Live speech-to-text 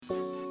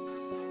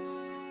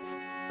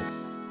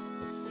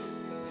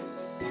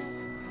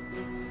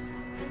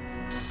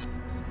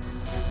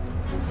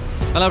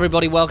Hello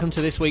everybody, welcome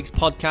to this week's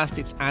podcast.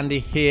 It's Andy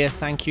here.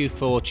 Thank you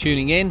for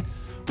tuning in.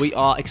 We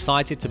are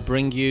excited to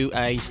bring you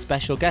a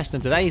special guest,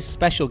 and today's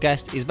special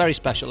guest is very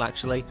special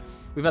actually.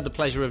 We've had the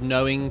pleasure of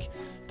knowing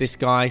this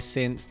guy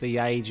since he was the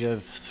age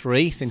of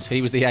three,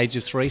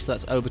 so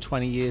that's over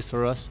 20 years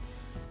for us,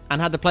 and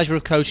had the pleasure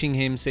of coaching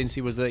him since he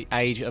was the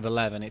age of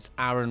 11. It's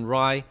Aaron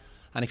Rai,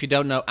 and if you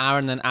don't know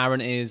Aaron, then Aaron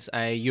is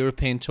a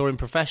European touring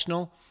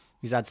professional.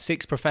 He's had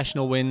 6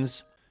 professional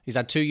wins. He's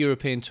had 2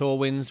 European Tour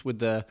wins, with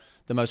the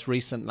most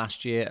recent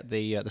last year at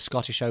the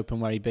Scottish Open,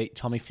 where he beat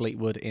Tommy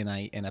Fleetwood in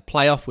a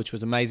playoff, which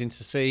was amazing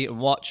to see and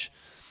watch.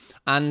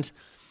 And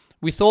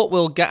we thought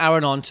we'll get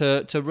Aaron on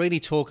to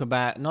really talk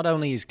about not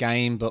only his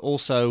game, but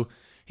also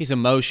his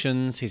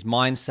emotions, his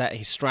mindset,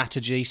 his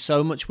strategy.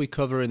 So much we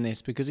cover in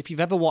this, because if you've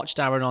ever watched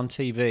Aaron on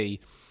TV,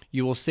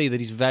 you will see that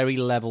he's very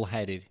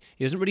level-headed.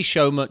 He doesn't really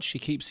show much. He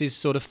keeps his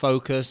sort of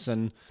focus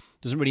and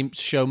doesn't really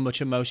show much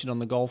emotion on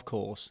the golf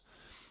course.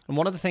 And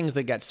one of the things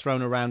that gets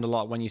thrown around a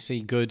lot when you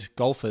see good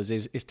golfers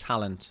is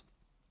talent.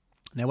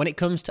 Now, when it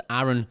comes to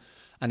Aaron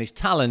and his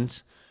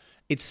talent,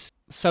 it's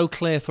so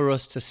clear for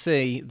us to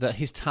see that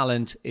his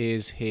talent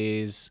is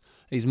his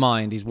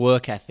mind, his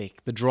work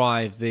ethic, the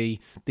drive, the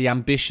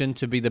ambition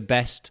to be the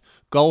best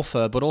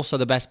golfer, but also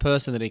the best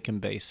person that he can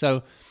be.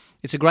 So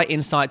it's a great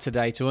insight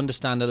today to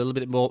understand a little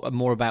bit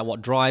more about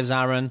what drives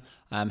Aaron,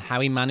 how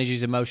he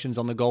manages emotions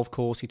on the golf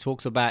course. He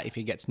talks about if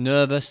he gets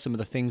nervous, some of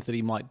the things that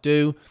he might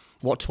do,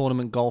 what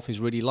tournament golf is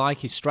really like,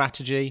 his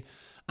strategy,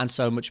 and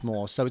so much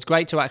more. So it's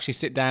great to actually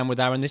sit down with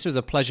Aaron. This was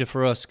a pleasure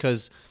for us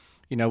because,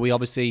 you know, we've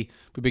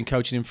been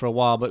coaching him for a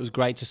while, but it was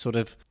great to sort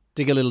of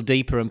dig a little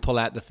deeper and pull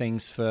out the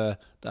things that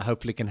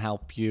hopefully can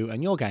help you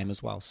and your game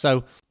as well.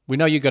 So we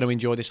know you're going to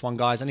enjoy this one,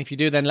 guys. And if you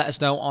do, then let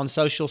us know on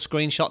social,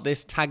 screenshot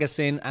this, tag us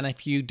in. And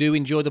if you do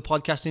enjoy the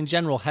podcast in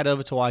general, head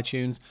over to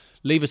iTunes,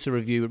 leave us a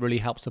review. It really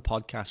helps the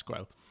podcast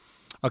grow.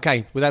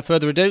 Okay, without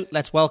further ado,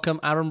 let's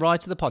welcome Aaron Rai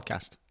to the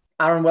podcast.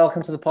 Aaron,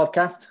 welcome to the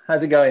podcast.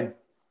 How's it going?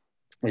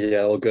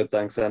 Yeah, all good.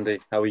 Thanks, Andy.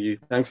 How are you?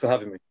 Thanks for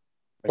having me.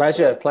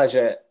 Pleasure.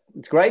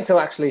 It's great to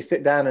actually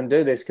sit down and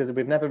do this because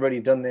we've never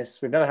really done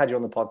this. We've never had you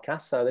on the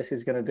podcast. So this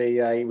is going to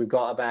be we've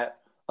got about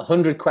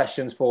 100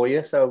 questions for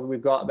you. So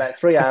we've got about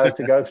 3 hours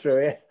to go through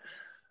it.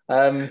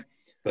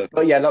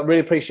 But yeah, look,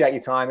 really appreciate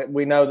your time.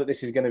 We know that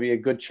this is going to be a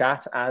good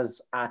chat,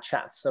 as our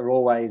chats are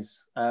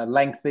always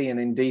lengthy and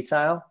in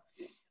detail.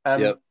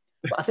 But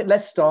I think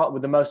let's start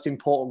with the most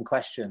important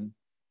question.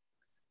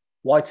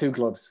 Why 2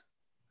 gloves?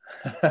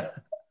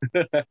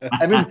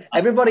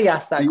 Everybody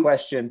asks that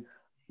question,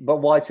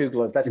 but why 2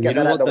 gloves? Let's get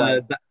that out of the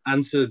way.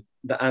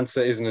 The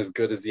answer isn't as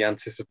good as the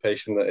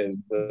anticipation that is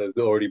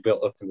already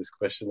built up in this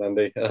question,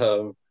 Andy.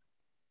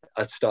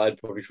 I started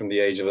probably from the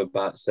age of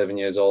about 7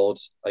 years old.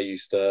 I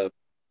used to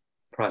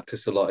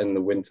practice a lot in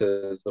the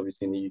winters,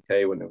 obviously in the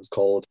UK when it was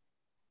cold.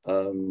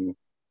 So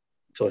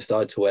I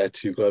started to wear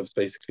 2 gloves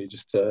basically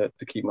just to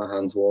keep my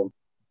hands warm.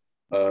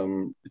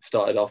 It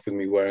started off with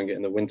me wearing it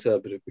in the winter,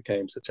 but it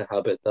became such a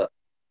habit that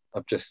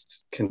I've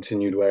just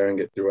continued wearing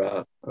it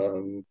throughout.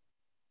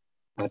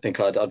 I think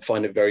I'd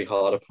find it very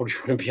hard. I probably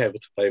wouldn't be able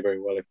to play very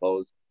well if I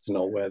was to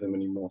not wear them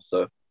anymore.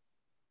 So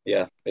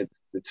yeah, it's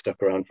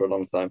stuck around for a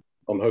long time.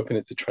 I'm hoping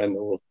it's a trend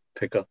that will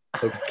pick up.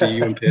 Hopefully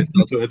you and Pierce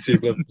start to wear 2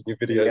 gloves in your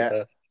videos. Yeah,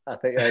 there. I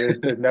think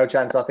there's no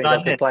chance I think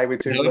I could play with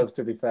 2 gloves,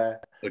 to be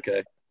fair.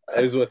 Okay,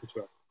 it was worth a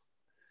try.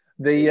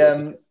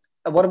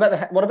 What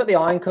about the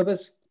iron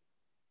covers?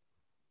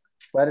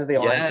 Where does the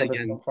iron covers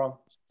come from?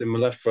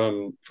 Similar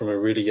from a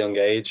really young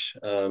age.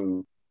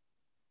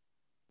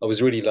 I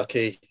was really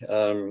lucky.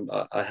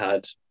 I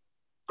had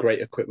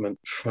great equipment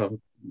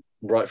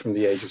right from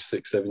the age of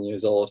 6-7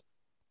 years old.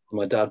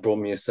 My dad brought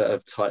me a set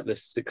of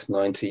Titleist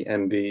 690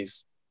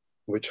 MBs,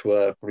 which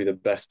were probably the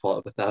best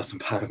part of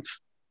 £1,000.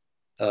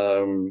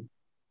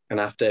 And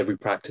after every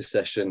practice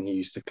session, he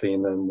used to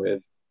clean them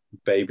with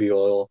baby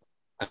oil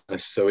and a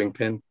sewing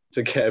pin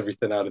to get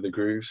everything out of the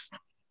grooves.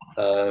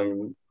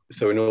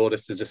 So in order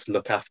to just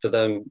look after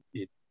them,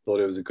 he thought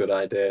it was a good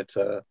idea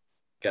to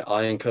get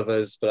iron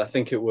covers. But I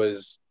think it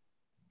was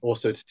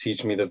also to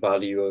teach me the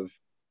value of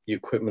the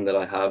equipment that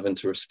I have and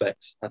to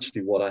respect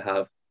actually what I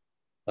have.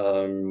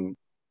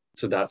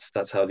 So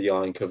that's how the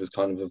iron covers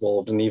kind of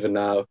evolved. And even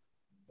now,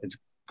 it's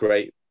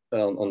great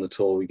on the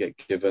tour. We get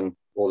given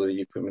all of the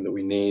equipment that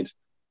we need.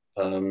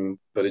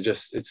 But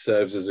it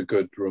serves as a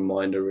good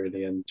reminder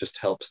really, and just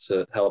helps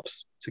to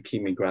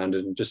keep me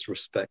grounded and just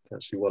respect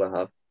actually what I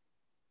have.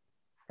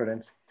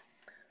 Brilliant.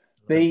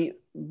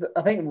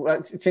 I think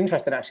it's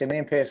interesting actually. Me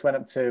and Pierce went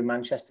up to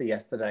Manchester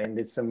yesterday and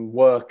did some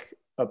work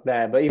up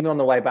there. But even on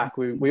the way back,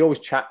 we always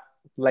chat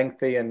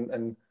lengthy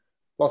and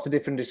lots of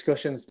different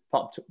discussions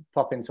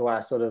pop into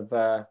our sort of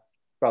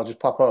just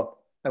pop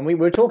up. And we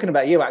were talking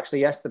about you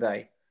actually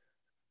yesterday,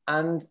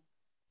 and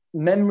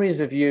memories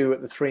of you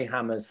at the Three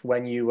Hammers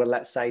when you were,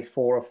 let's say,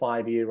 4 or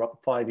 5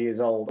 years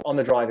old on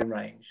the driving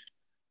range.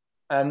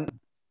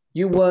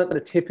 You weren't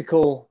the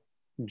typical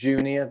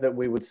junior that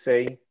we would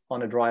see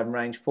on a driving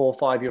range, 4 or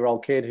 5 year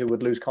old kid who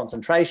would lose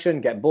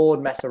concentration, get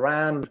bored, mess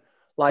around.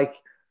 Like,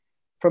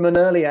 from an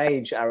early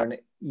age, Aaron,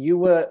 you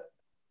were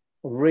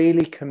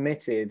really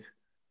committed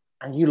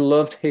and you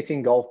loved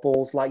hitting golf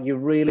balls. Like you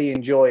really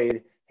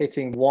enjoyed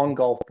hitting one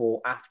golf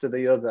ball after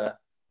the other.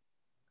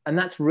 And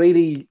that's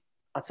really,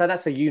 I'd say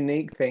that's a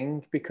unique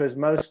thing because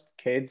most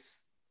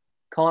kids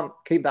can't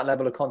keep that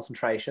level of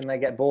concentration. They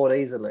get bored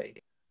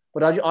easily.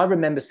 But I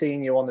remember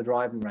seeing you on the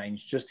driving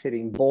range, just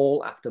hitting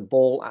ball after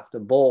ball after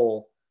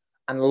ball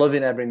and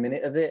loving every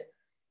minute of it.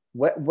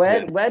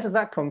 Where does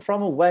that come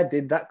from, or where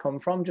did that come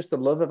from? Just the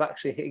love of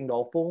actually hitting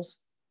golf balls?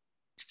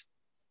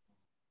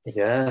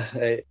 Yeah,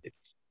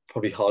 it's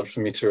probably hard for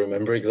me to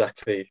remember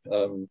exactly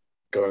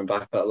going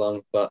back that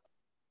long, but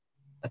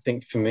I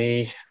think for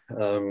me,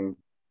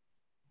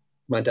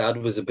 my dad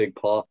was a big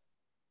part,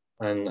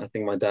 and I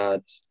think my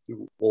dad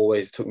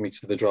always took me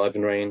to the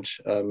driving range.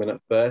 And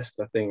at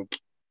first, I think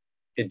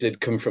it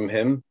did come from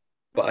him,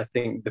 but I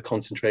think the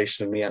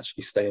concentration of me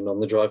actually staying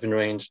on the driving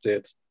range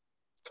did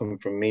come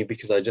from me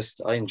because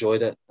I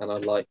enjoyed it and I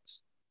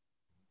liked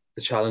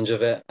the challenge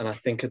of it. And I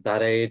think at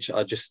that age,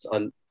 I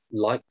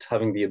liked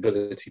having the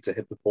ability to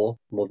hit the ball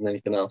more than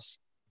anything else.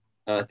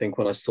 And I think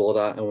when I saw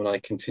that and when I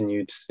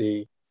continued to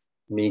see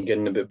me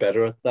getting a bit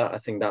better at that, I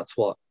think that's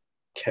what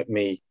kept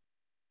me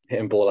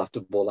hitting ball after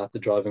ball at the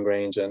driving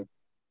range. And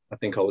I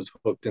think I was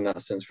hooked in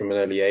that sense from an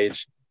early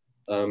age.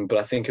 But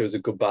I think it was a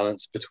good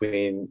balance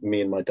between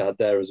me and my dad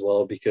there as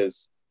well,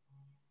 because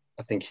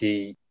I think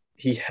he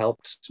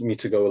helped me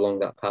to go along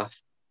that path.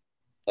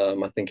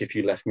 I think if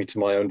you left me to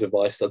my own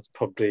device, I'd have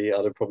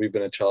probably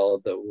been a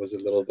child that was a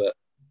little bit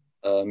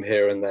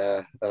here and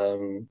there,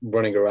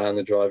 running around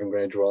the driving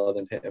range rather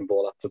than hitting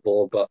ball after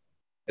ball. But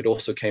it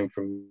also came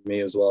from me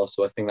as well.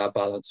 So I think that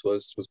balance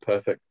was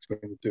perfect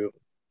between the two of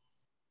us.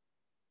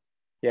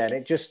 Yeah, and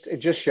it just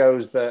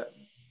shows that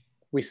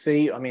we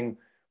see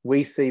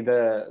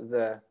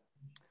the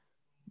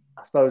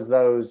I suppose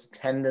those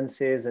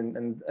tendencies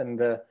and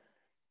the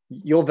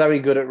you're very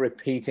good at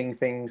repeating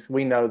things.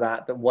 We know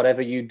that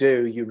whatever you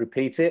do, you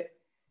repeat it.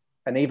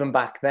 And even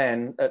back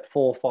then, at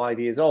 4 or 5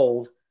 years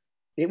old,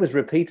 it was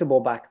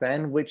repeatable back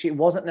then, which it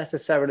wasn't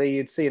necessarily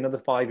you'd see another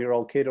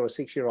 5-year-old kid or a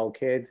 6-year-old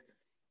kid.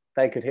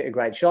 They could hit a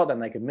great shot, then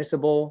they could miss a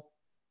ball.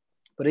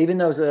 But even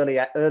those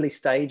early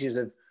stages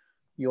of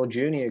your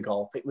junior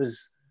golf, it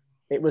was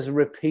a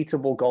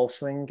repeatable golf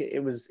swing.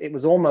 It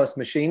was almost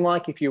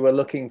machine-like. If you were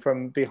looking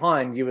from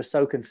behind, you were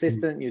so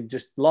consistent, you'd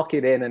just lock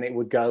it in and it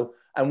would go.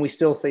 And we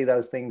still see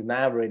those things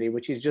now, really,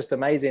 which is just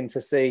amazing to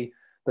see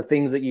the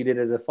things that you did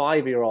as a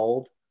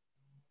 5-year-old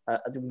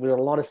with a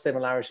lot of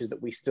similarities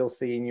that we still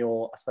see in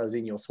your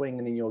swing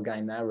and in your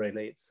game now,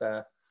 really. It's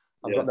I've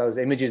got those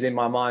images in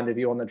my mind of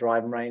you on the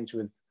driving range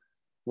with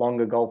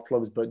longer golf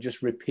clubs, but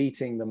just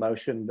repeating the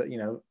motion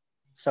that,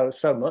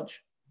 so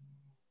much.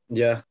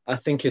 Yeah, I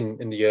think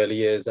in the early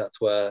years,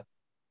 that's where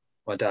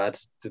my dad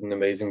did an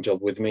amazing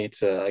job with me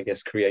to, I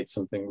guess, create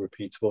something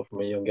repeatable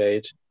from a young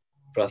age.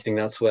 But I think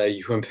that's where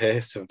you and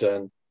Pierce have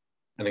done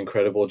an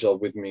incredible job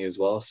with me as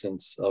well,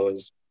 since I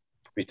was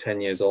probably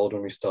 10 years old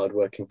when we started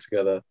working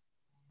together.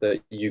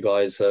 That you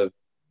guys have,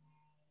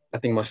 I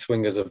think my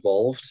swing has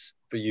evolved,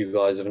 but you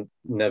guys have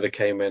never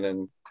came in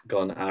and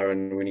gone,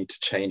 Aaron, we need to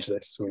change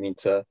this. We need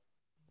to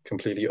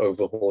completely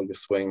overhaul your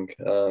swing.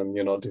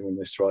 You're not doing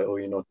this right, or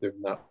you're not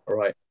doing that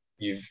right.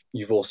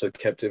 You've also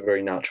kept it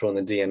very natural,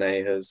 and the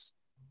DNA has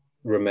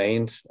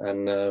remained.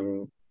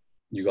 And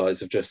you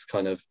guys have just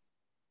kind of,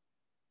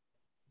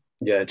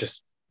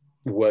 just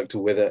worked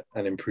with it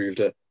and improved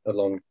it a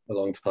long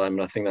time.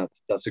 And I think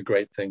that's a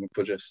great thing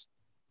for just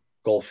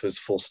golfers,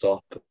 full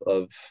stop,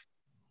 of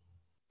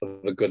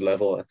a good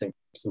level. I think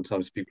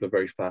sometimes people are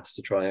very fast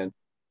to try and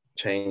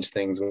change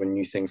things when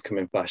new things come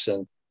in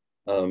fashion.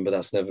 But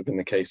that's never been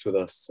the case with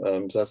us.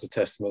 So that's a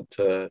testament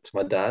to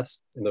my dad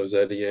in those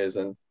early years,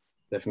 and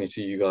definitely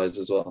to you guys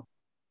as well.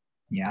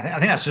 Yeah, I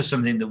think that's just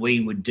something that we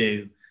would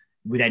do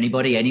with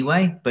anybody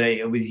anyway.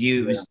 But with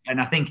you,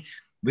 and I think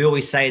we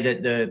always say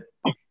that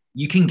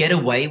you can get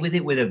away with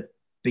it with a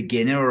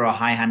beginner or a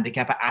high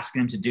handicapper,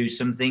 asking them to do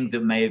something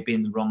that may have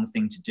been the wrong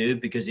thing to do,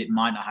 because it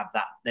might not have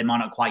that, they might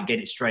not quite get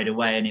it straight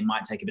away, and it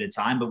might take a bit of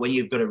time. But when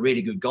you've got a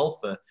really good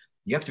golfer,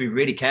 you have to be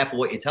really careful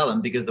what you tell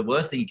them, because the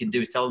worst thing you can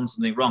do is tell them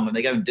something wrong and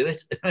they go and do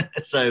it.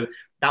 So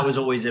that was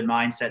always a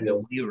mindset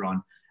that we were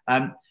on.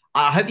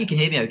 I hope you can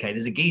hear me okay.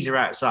 There's a geezer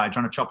outside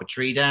trying to chop a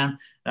tree down.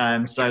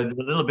 So there's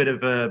a little bit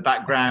of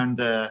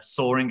background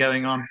sawing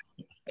going on.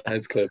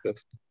 It's clear.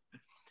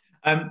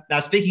 Now,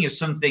 speaking of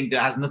something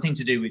that has nothing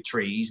to do with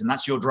trees, and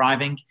that's your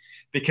driving,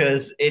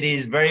 because it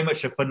is very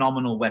much a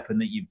phenomenal weapon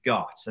that you've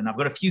got. And I've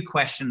got a few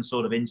questions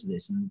sort of into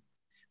this. And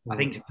I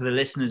think for the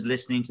listeners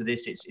listening to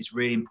this, it's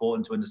really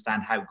important to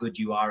understand how good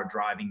you are at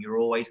driving. You're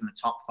always in the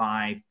top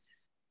 5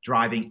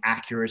 driving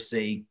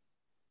accuracy.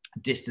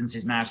 Distance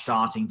is now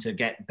starting to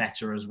get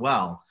better as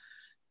well.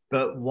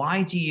 But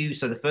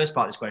so the first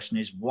part of this question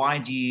is,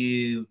 what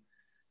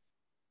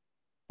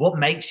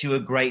makes you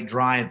a great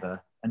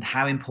driver, and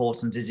how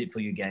important is it for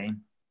your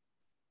game?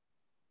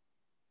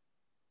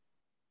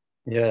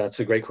 Yeah, that's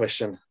a great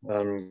question.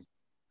 I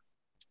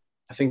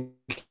think,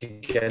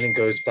 again, it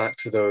goes back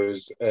to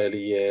those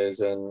early years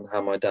and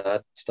how my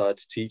dad started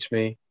to teach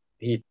me.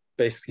 He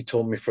basically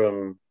taught me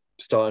from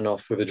starting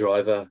off with a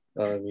driver.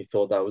 He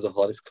thought that was the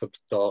hardest club to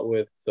start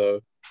with,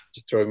 so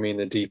just throw me in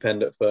the deep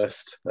end at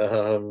first.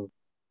 And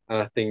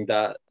I think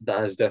that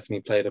has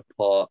definitely played a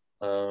part.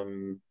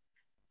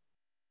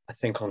 I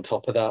think on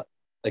top of that,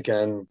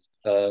 again,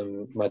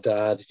 my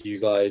dad, you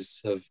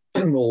guys have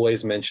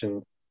always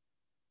mentioned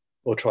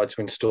or tried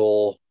to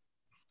install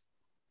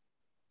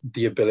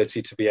the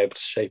ability to be able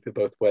to shape it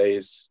both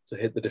ways, to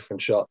hit the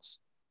different shots,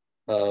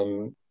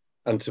 and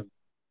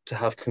to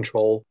have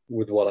control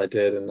with what I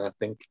did. And I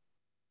think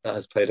that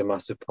has played a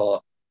massive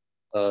part.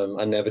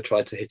 I never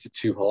tried to hit it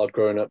too hard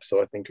growing up,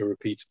 so I think a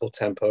repeatable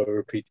tempo,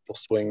 a repeatable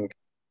swing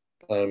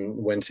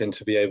went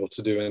into be able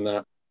to doing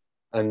that.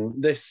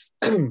 And this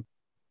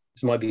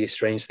this might be a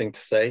strange thing to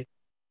say,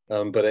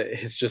 but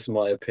it's just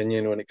my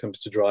opinion when it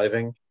comes to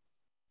driving,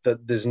 that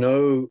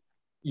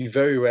you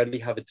very rarely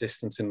have a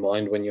distance in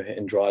mind when you're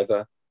hitting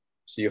driver.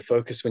 So your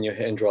focus when you're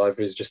hitting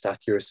driver is just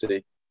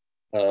accuracy.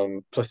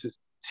 Plus it's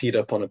teed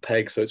up on a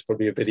peg, so it's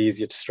probably a bit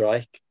easier to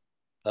strike.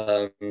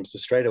 So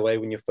straight away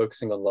when you're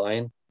focusing on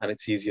line and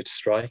it's easier to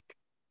strike,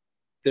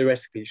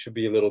 theoretically it should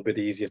be a little bit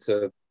easier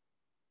to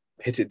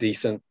hit it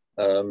decent.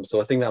 So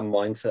I think that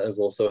mindset has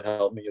also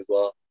helped me as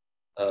well.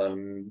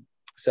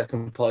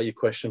 Second part of your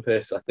question,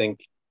 Pierce, I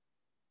think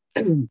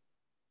every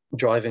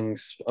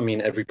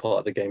part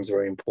of the game is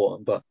very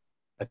important, but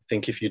I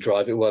think if you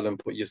drive it well and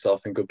put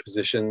yourself in good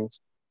positions,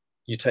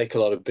 you take a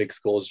lot of big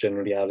scores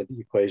generally out of the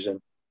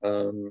equation,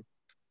 and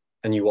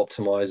you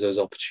optimize those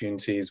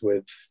opportunities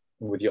with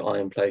your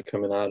iron play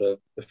coming out of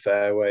the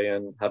fairway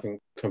and having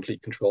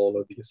complete control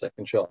over your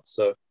second shot.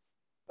 So,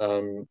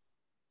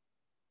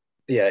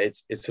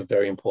 it's a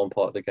very important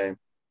part of the game.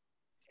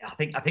 I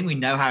think we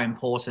know how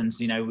important,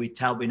 we know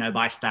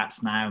by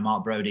stats now,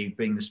 Mark Brody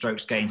bringing the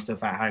strokes gain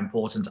stuff out, how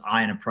important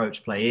iron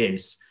approach play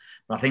is.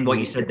 But I think what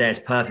you said there is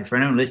perfect for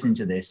anyone listening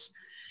to this.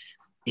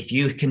 If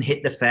you can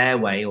hit the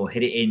fairway or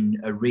hit it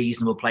in a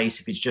reasonable place,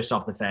 if it's just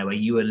off the fairway,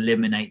 you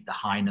eliminate the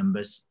high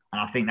numbers.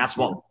 And I think that's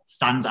what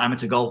stands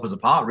amateur golfers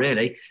apart,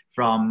 really,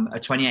 from a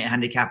 28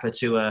 handicapper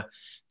to a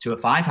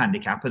 5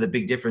 handicapper. The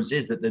big difference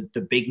is that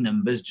the big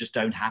numbers just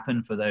don't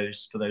happen for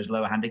those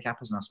lower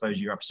handicappers. And I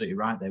suppose you're absolutely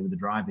right there with the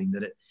driving,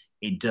 that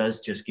it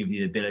does just give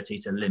you the ability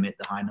to limit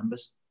the high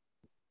numbers.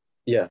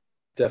 Yeah,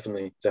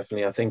 definitely.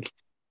 I think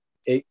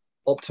it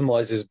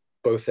optimizes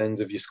both ends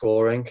of your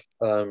scoring,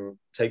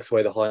 takes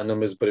away the higher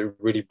numbers, but it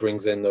really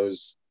brings in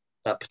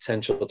that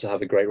potential to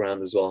have a great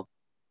round as well.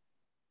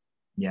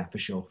 Yeah, for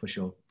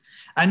sure.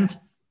 And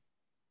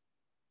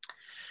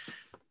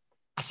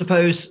I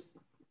suppose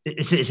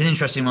it's an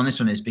interesting one, this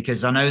one is,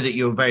 because I know that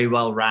you're very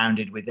well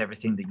rounded with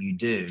everything that you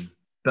do,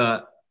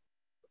 but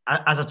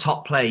as a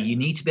top player, you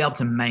need to be able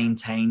to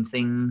maintain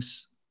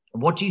things.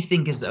 What do you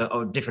think is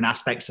different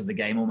aspects of the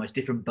game, almost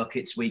different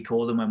buckets we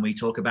call them when we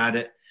talk about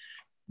it?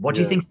 What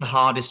do you think is the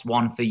hardest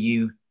one for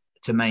you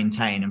to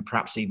maintain, and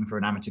perhaps even for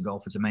an amateur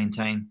golfer to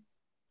maintain?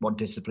 What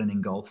discipline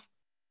in golf?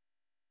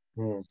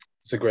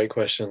 It's a great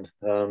question.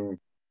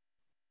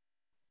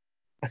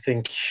 I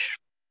think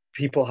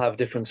people have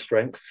different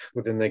strengths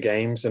within their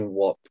games, and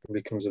what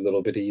becomes a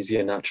little bit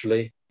easier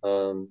naturally.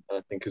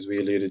 I think, as we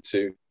alluded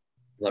to,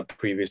 that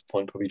previous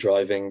point, probably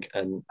driving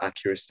and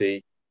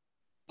accuracy,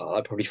 I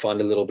probably find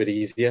a little bit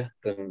easier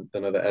than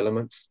other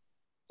elements.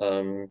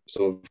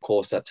 So of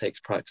course that takes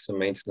practice and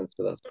maintenance,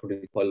 but that's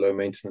probably quite low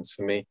maintenance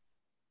for me.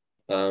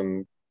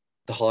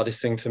 The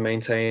hardest thing to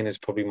maintain is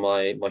probably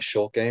my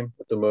short game.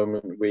 At the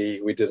moment,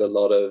 we did a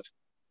lot of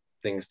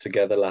things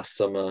together last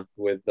summer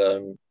with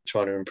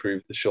trying to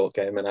improve the short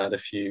game and add a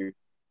few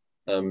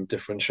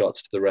different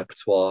shots to the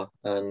repertoire.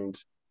 And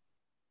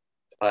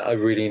I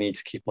really need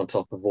to keep on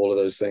top of all of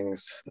those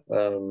things.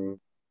 And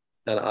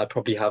I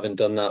probably haven't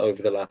done that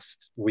over the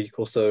last week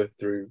or so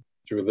through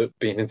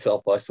being in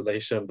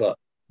self-isolation, but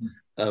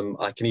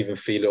I can even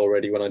feel it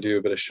already when I do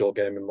a bit of short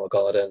game in my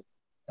garden.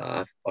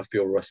 I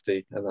feel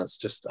rusty, and that's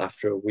just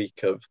after a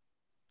week of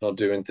not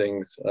doing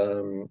things.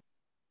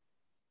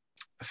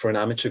 For an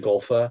amateur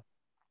golfer,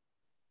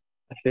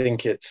 I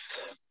think it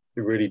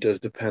really does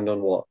depend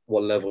on what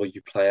level you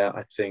play at.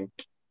 I think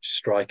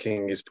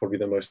striking is probably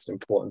the most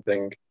important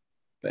thing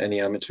for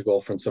any amateur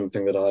golfer, and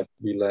something that I've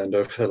relearned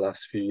over the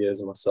last few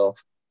years myself.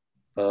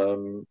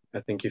 I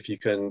think if you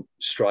can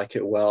strike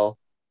it well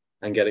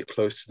and get it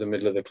close to the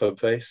middle of the club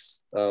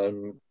face,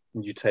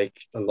 you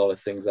take a lot of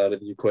things out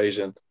of the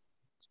equation.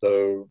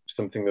 So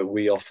something that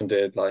we often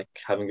did, like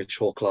having a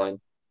chalk line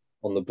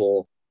on the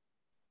ball,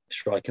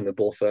 striking the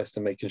ball first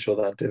and making sure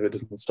that divot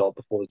doesn't stop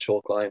before the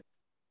chalk line,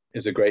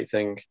 is a great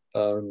thing.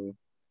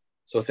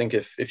 So I think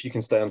if you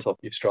can stay on top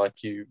of your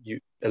strike, you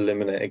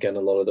eliminate, again,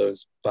 a lot of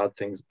those bad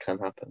things that can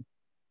happen.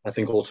 I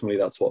think ultimately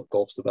that's what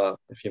golf's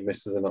about. If your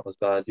misses are not as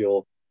bad,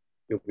 you'll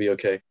be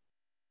okay.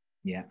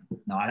 Yeah,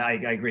 no, I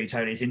agree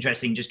totally. It's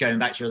interesting, just going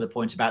back to your other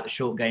point about the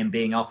short game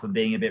being off and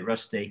being a bit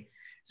rusty.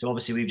 So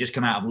obviously we've just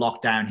come out of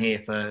lockdown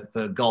here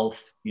for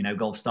golf,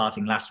 golf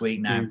starting last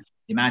week now.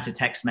 The amount of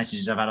text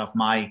messages I've had off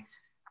my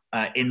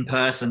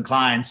in-person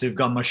clients who've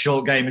gone, my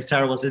short game is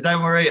terrible. Says,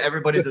 don't worry,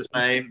 everybody's the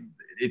same.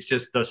 it's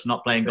just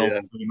not playing golf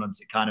Yeah. for 3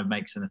 months. It kind of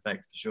makes an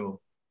effect for sure.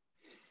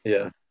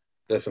 Yeah,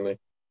 definitely.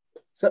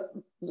 So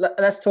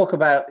let's talk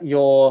about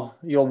your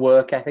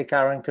work ethic,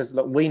 Aaron, because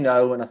look, we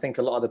know, and I think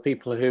a lot of the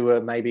people who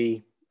are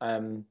maybe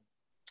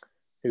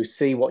who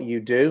see what you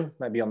do,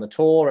 maybe on the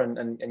tour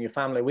and your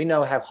family, we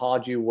know how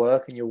hard you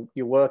work, and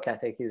your work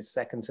ethic is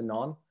second to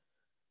none.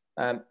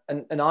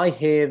 And I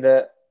hear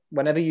that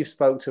whenever you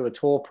spoke to a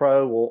tour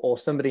pro or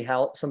somebody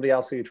else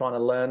who you're trying to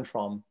learn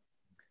from,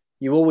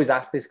 you always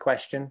ask this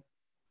question.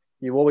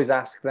 You always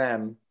ask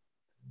them,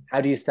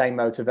 how do you stay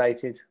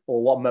motivated,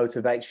 or what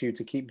motivates you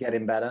to keep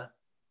getting better?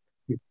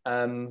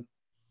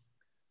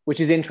 Which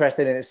is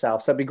interesting in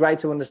itself. So it'd be great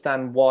to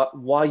understand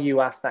why you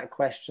ask that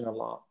question a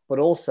lot, but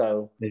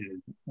also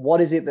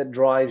what is it that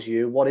drives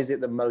you? What is it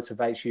that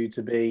motivates you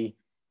to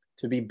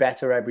be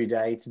better every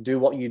day, to do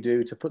what you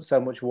do, to put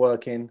so much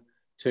work in,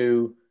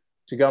 to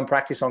go and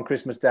practice on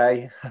Christmas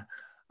Day?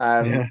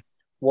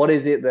 What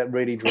is it that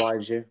really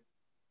drives you?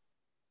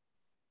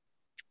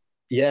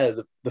 Yeah,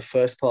 the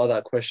first part of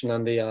that question,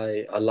 Andy,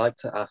 I like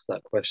to ask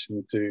that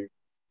question too.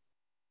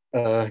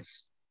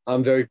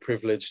 I'm very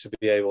privileged to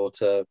be able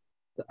to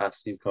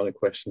ask these kind of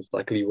questions,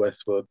 like Lee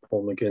Westwood,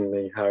 Paul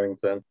McGinley,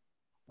 Harrington.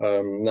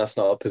 That's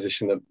not a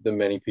position that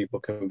many people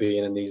can be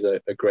in, and these are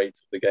great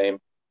for the game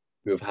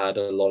who have had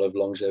a lot of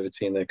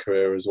longevity in their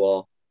career as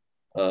well.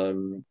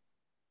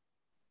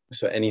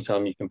 So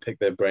anytime you can pick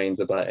their brains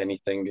about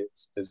anything,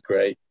 it's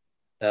great.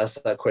 I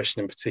asked that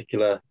question in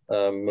particular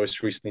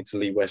most recently to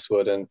Lee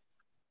Westwood, and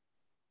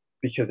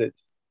because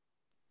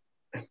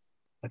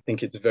I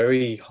think it's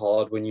very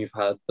hard when you've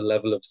had the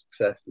level of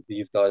success that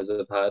these guys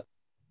have had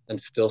and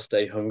still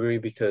stay hungry,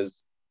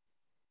 because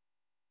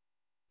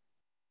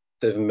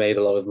they've made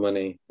a lot of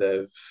money,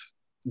 they've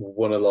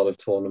won a lot of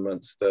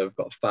tournaments, they've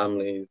got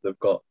families, they've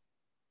got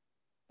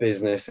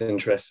business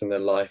interests in their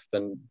life,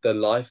 and their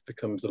life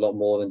becomes a lot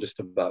more than just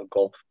about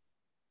golf.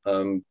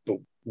 But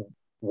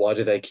why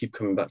do they keep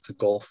coming back to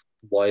golf?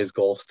 Why is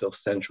golf still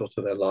central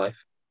to their life?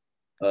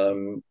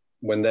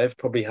 When they've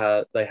probably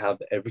they have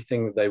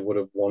everything that they would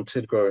have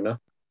wanted growing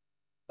up.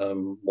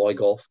 Why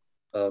golf?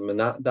 And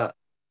that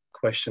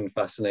question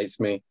fascinates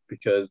me,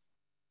 because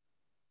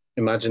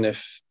imagine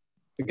if,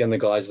 again, the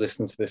guys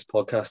listen to this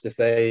podcast, if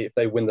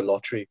they win the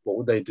lottery, what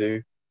would they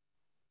do?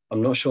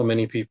 I'm not sure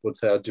many people would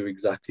say I'd do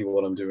exactly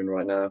what I'm doing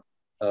right now.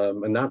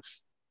 And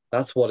that's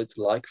what it's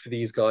like for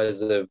these guys.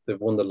 They've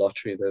won the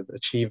lottery, they've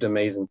achieved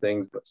amazing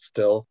things, but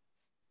still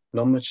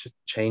not much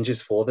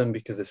changes for them,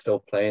 because they're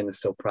still playing, they're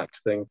still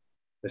practicing,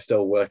 they're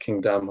still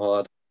working damn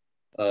hard.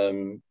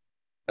 And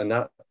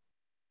that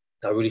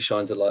really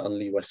shines a light on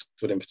Lee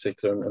Westwood in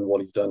particular, and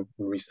what he's done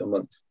in recent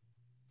months.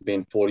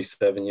 Being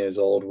 47 years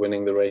old,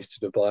 winning the race to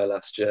Dubai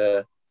last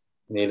year,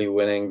 nearly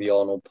winning the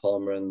Arnold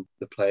Palmer and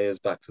the Players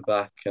back to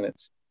back. And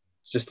it's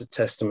just a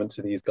testament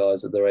to these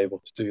guys that they're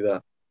able to do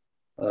that.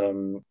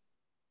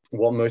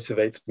 What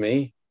motivates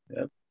me?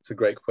 Yeah, it's a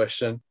great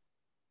question.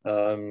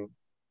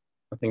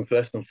 I think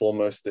first and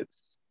foremost,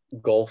 it's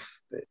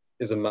golf. It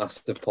is a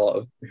massive part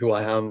of who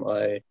I am.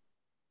 I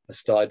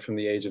started from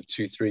the age of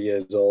 2-3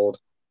 years old.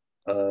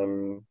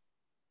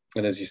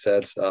 And as you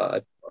said,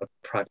 I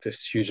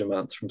practiced huge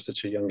amounts from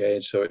such a young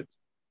age. So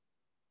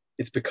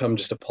it's become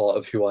just a part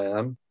of who I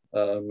am.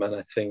 And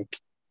I think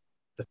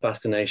the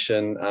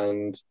fascination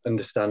and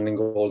understanding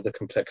all of the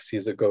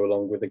complexities that go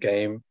along with the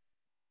game,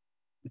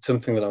 it's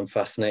something that I'm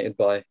fascinated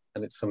by,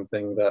 and it's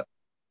something that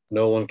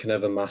no one can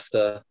ever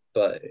master,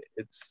 but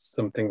it's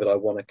something that I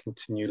want to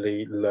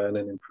continually learn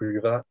and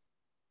improve at.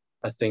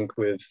 I think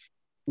with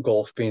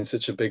golf being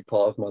such a big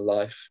part of my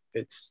life,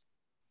 it's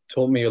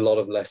taught me a lot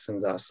of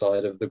lessons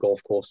outside of the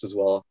golf course as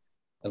well.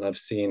 And I've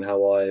seen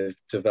how I've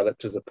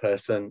developed as a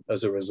person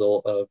as a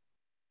result of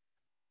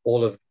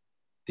all of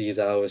these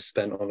hours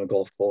spent on a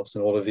golf course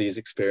and all of these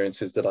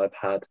experiences that I've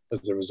had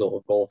as a result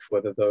of golf,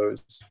 whether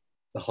those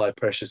the high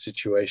pressure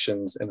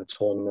situations in a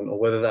tournament, or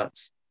whether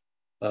that's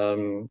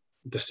the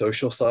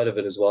social side of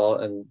it as well,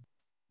 and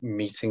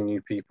meeting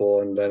new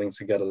people and learning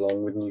to get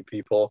along with new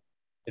people.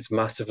 It's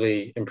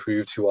massively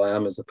improved who I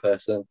am as a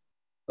person.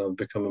 I've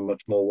become a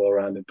much more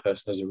well-rounded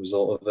person as a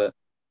result of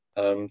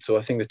it. So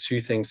I think the two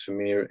things for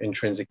me are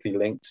intrinsically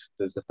linked.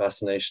 There's the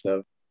fascination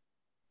of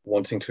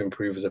wanting to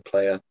improve as a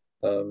player,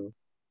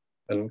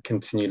 and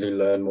continually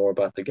learn more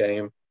about the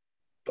game.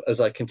 But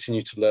as I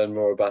continue to learn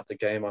more about the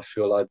game, I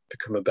feel I've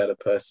become a better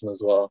person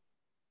as well.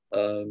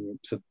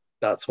 So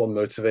that's what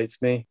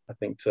motivates me, I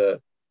think, to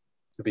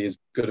be as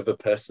good of a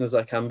person as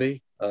I can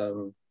be,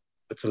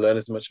 but to learn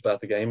as much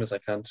about the game as I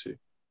can too.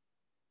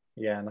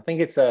 Yeah, and I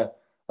think it's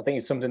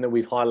something that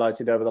we've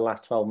highlighted over the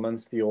last 12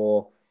 months,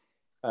 your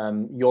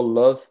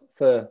love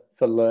for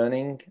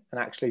learning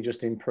and actually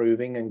just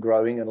improving and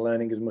growing and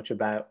learning as much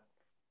about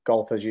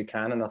golf as you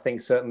can. And I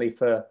think certainly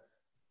for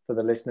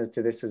the listeners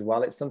to this as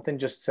well, it's something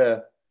just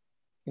to,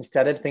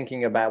 instead of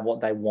thinking about what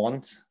they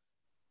want,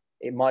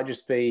 it might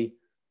just be,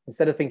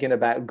 instead of thinking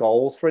about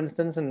goals, for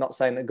instance, and not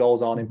saying that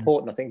goals aren't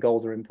important, I think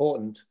goals are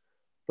important,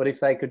 but if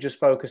they could just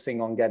focus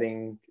on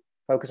getting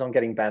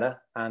better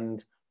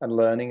and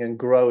learning and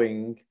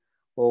growing,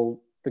 well,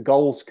 the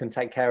goals can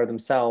take care of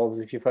themselves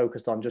if you're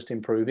focused on just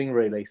improving,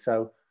 really.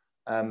 So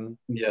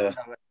Yeah.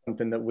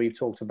 something that we've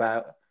talked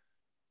about,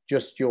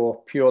 just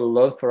your pure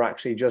love for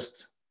actually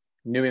just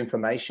new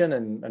information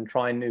and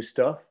trying new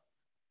stuff.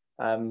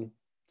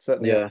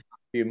 Certainly Yeah. a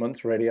few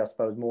months, really, I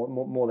suppose,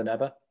 more than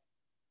ever.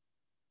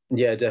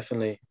 Yeah,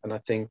 definitely. And I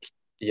think,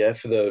 yeah,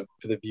 for the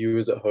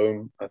viewers at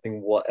home, I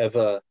think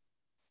whatever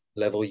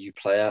level you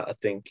play at, I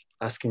think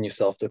asking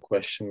yourself the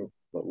question,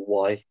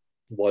 like,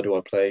 why do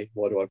I play?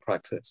 Why do I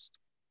practice?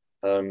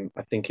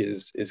 I think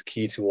is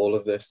key to all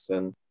of this.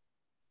 And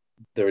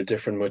there are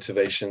different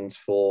motivations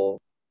for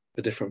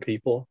the different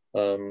people.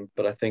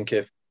 But I think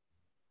if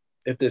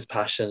there's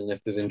passion,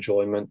 if there's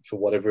enjoyment for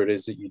whatever it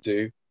is that you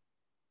do,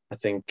 I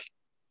think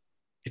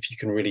if you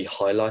can really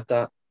highlight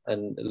that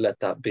and let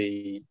that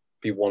be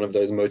one of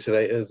those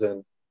motivators,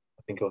 and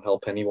I think it'll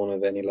help anyone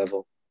at any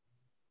level.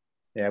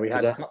 Yeah, we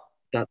Because had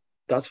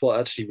that's what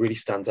actually really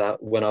stands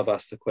out when I've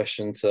asked the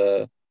question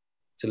to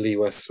Lee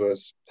Westwood,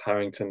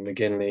 Harrington,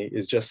 McGinley,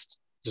 is just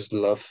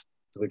love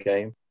for the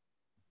game.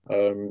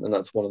 And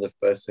that's one of the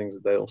first things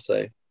that they'll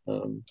say.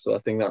 So I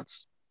think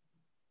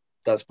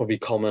that's probably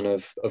common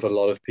of a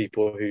lot of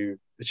people who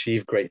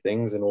achieve great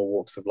things in all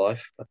walks of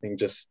life. I think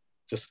just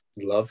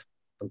love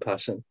and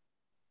passion.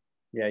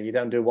 Yeah, you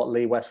don't do what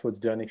Lee Westwood's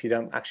done if you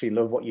don't actually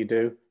love what you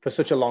do for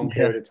such a long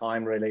period of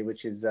time, really,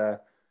 which is, like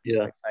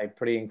I say,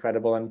 pretty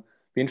incredible. And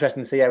be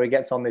interesting to see how he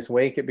gets on this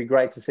week. It'd be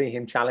great to see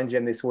him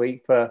challenging this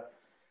week for,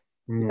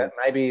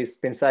 maybe he's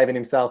been saving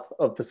himself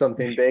up for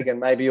something big, and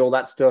maybe all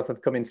that stuff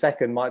of coming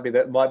second might be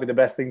the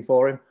best thing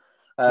for him.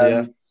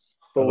 But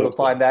we'll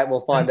find out.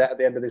 We'll find out at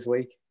the end of this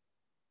week.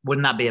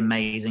 Wouldn't that be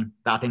amazing?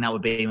 I think that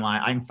would be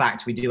in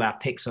fact, we do our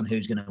picks on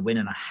who's going to win,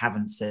 and I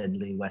haven't said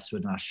Lee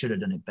Westwood, and I should have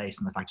done it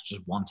based on the fact I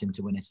just want him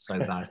to win it so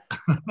bad.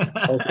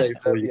 I'll say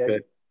for you, yeah.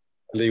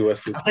 Lee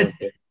Westwood's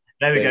perfect.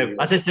 There we go.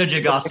 I said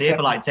Sergio Garcia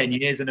for like 10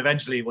 years and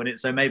eventually he won it,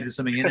 so maybe there's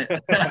something in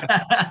it.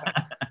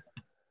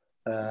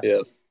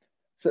 Yeah.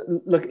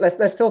 So look,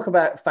 let's talk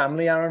about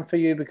family, Aaron, for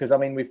you, because I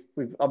mean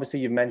we've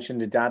obviously you've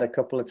mentioned your dad a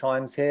couple of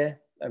times here,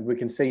 and we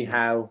can see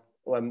how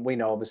we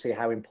know obviously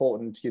how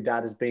important your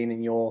dad has been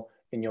in your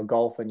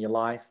golf and your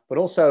life, but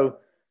also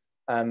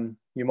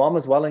your mom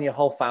as well and your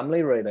whole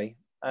family, really.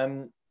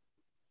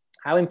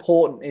 How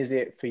important is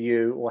it for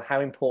you, or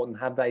how important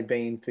have they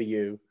been for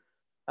you?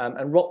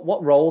 And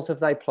what roles have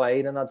they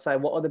played? And I'd say,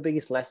 what are the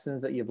biggest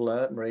lessons that you've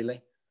learned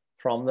really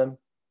from them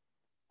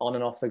on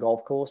and off the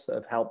golf course that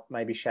have helped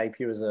maybe shape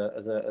you as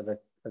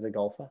a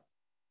golfer?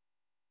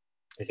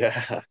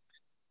 Yeah,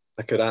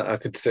 I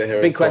could sit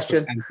here. Big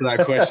question. Answer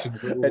that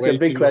question. It's a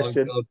big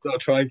question. I'll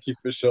try and keep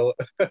it short.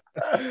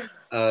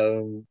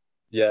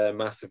 Yeah,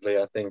 massively.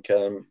 I think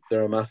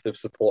they're a massive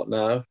support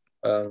now.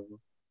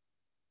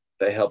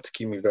 They help to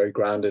keep me very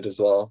grounded as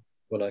well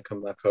when I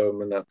come back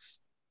home, and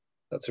that's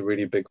a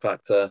really big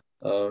factor.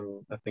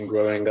 I think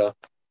growing up,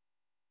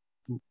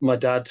 my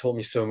dad taught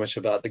me so much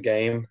about the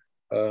game.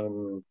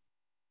 From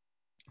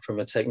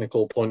a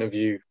technical point of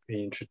view,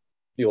 he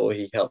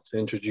helped to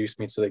introduce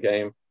me to the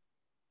game,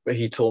 but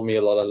he taught me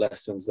a lot of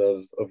lessons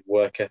of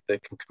work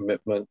ethic and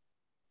commitment,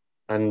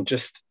 and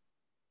just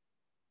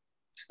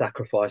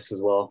sacrifice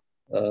as well,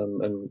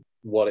 and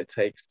what it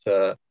takes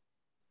to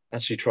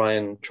actually try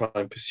and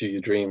pursue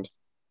your dreams.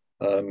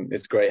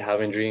 It's great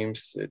having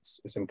dreams,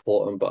 it's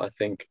important, but I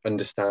think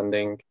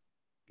understanding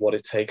what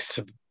it takes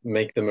to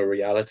make them a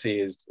reality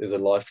is a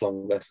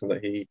lifelong lesson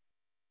that he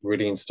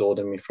really installed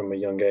in me from a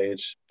young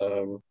age.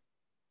 And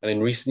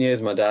in recent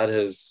years, my dad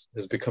has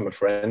become a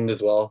friend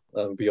as well,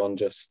 beyond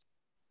just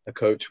a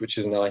coach, which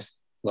is nice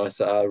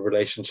that our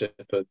relationship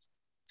has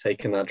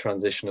taken that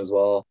transition as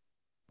well.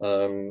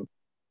 My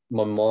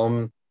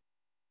mom,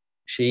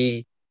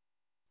 she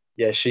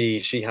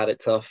had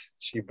it tough.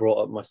 She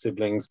brought up my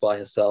siblings by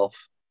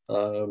herself,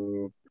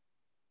 and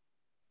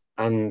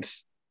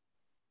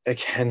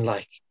again,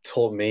 like,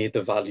 taught me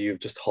the value of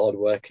just hard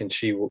work. And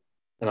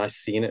I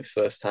seen it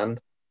firsthand,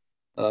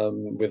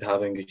 with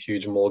having a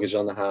huge mortgage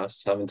on the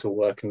house, having to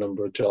work a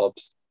number of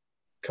jobs,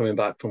 coming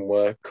back from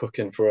work,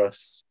 cooking for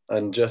us,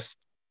 and just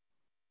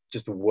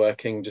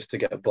working just to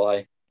get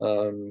by.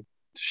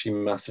 She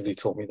massively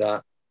taught me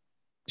that.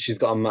 She's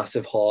got a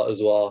massive heart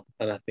as well,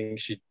 and I think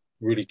she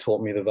really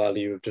taught me the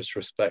value of just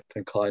respect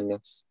and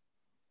kindness.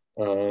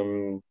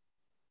 And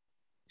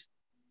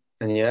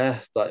yeah,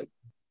 like,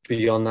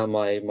 beyond that,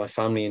 my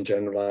family in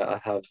general, I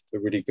have a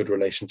really good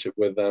relationship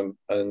with them,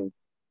 and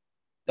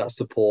that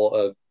support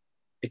of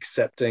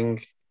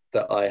accepting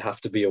that I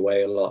have to be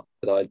away a lot,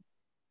 that I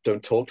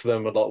don't talk to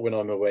them a lot when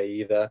I'm away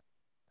either,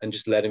 and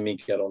just letting me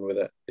get on with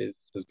it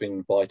has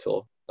been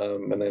vital.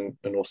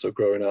 And also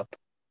growing up,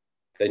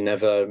 they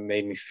never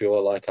made me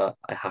feel like I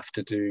have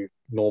to do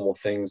normal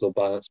things or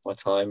balance my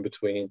time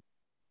between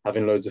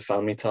having loads of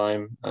family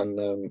time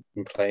and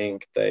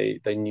playing. They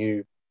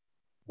knew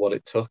what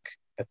it took,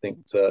 I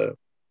think, to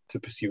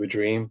pursue a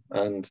dream,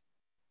 and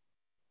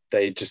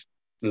they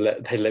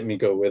let me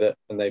go with it,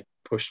 and they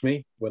pushed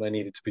me when I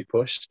needed to be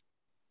pushed,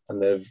 and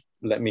they've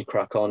let me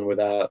crack on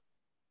without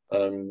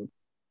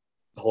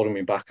holding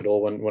me back at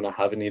all when I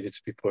haven't needed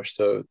to be pushed.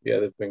 So yeah,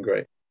 they've been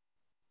great.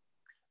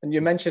 And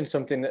you mentioned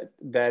something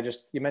there,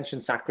 you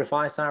mentioned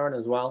sacrifice, Aaron,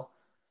 as well.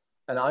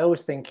 And I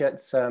always think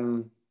it's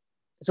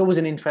always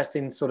an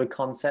interesting sort of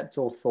concept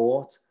or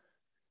thought.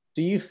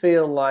 Do you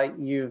feel like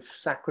you've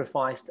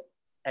sacrificed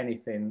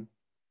anything,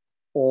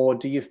 or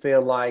do you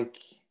feel like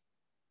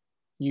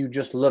you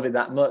just love it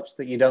that much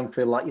that you don't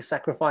feel like you've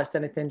sacrificed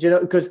anything? Do you know?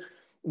 Because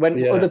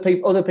when other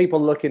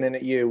people looking in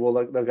at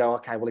you, they'll go,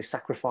 okay, well, he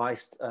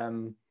sacrificed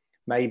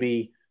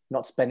maybe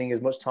not spending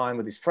as much time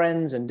with his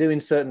friends and doing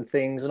certain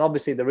things, and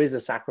obviously there is a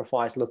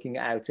sacrifice looking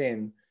out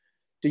in.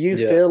 Do you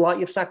feel like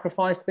you've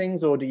sacrificed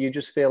things, or do you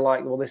just feel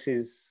like, well,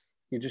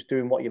 you're just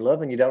doing what you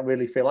love and you don't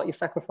really feel like you've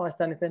sacrificed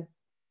anything?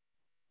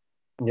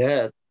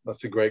 Yeah,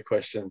 that's a great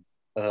question.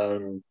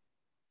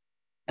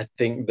 I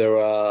think there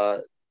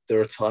are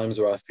times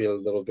where I feel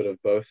a little bit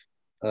of both.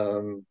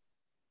 There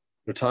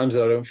are times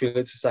that I don't feel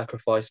it's a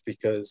sacrifice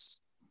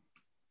because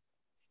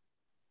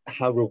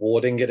how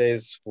rewarding it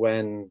is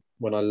when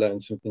I learn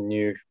something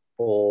new,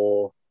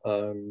 or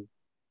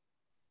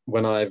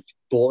when I've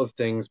thought of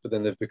things but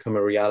then they've become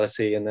a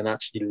reality, and then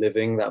actually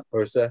living that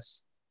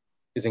process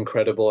is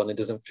incredible, and it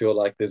doesn't feel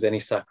like there's any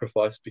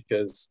sacrifice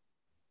because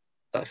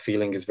that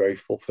feeling is very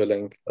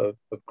fulfilling of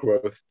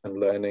growth and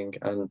learning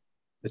and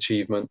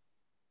achievement.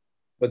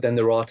 But then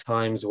there are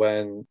times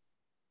when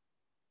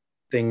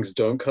things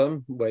don't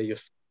come, where you're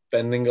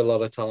spending a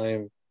lot of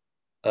time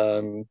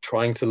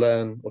trying to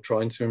learn or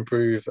trying to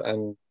improve,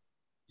 and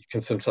you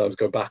can sometimes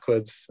go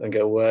backwards and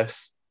get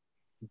worse.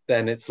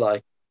 Then it's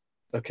like,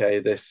 okay,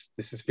 this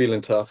is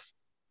feeling tough.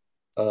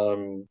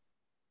 And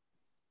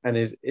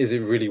is it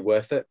really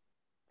worth it?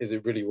 Is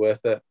it really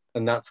worth it?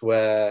 And that's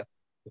where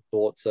the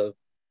thoughts of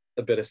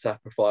a bit of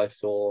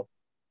sacrifice, or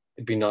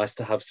it'd be nice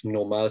to have some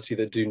normality,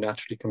 that do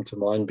naturally come to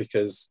mind,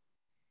 because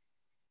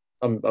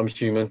I'm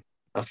human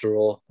after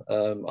all.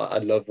 I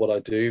love what I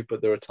do,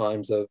 but there are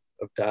times of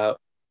doubt.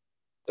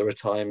 There are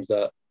times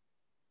that,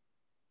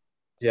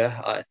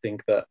 I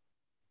think that,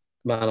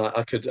 man,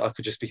 I could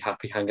just be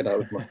happy hanging out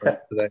with my friends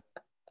today.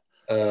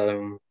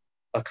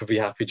 I could be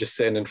happy just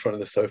sitting in front of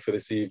the sofa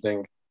this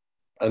evening,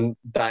 and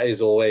that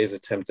is always a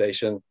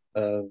temptation.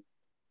 And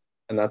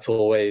that's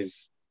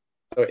always,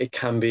 or it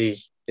can be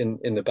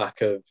in the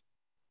back of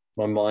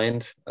my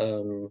mind.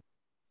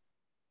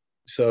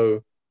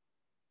 So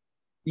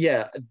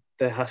yeah,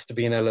 there has to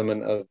be an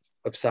element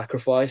of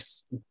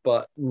sacrifice,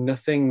 but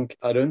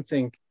I don't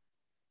think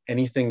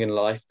anything in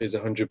life is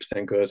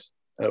 100% good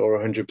or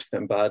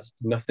 100% bad.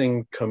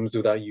 Nothing comes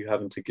without you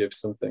having to give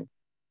something.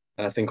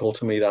 And I think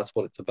ultimately that's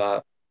what it's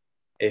about.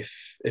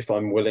 If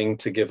I'm willing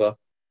to give up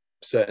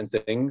certain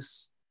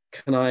things,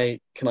 can I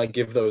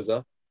give those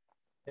up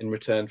in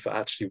return for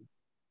actually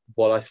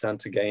what I stand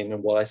to gain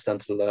and what I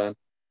stand to learn?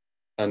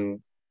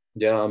 And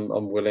yeah,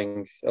 I'm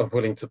willing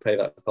to pay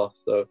that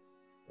cost. So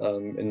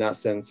in that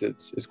sense,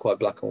 it's quite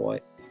black and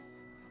white.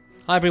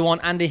 Hi everyone,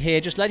 Andy here,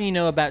 just letting you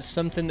know about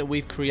something that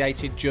we've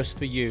created just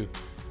for you.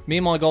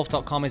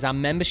 MeandMyGolf.com is our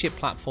membership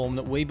platform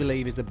that we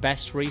believe is the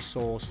best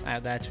resource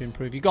out there to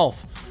improve your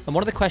golf. And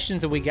one of the questions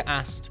that we get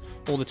asked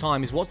all the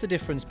time is, what's the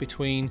difference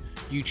between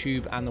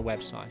YouTube and the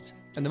website?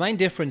 And the main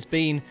difference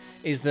being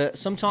is that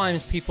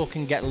sometimes people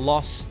can get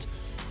lost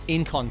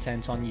in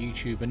content on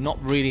YouTube and not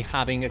really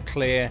having a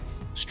clear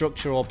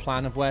structure or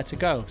plan of where to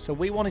go. So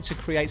we wanted to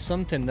create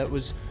something that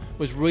was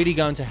really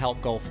going to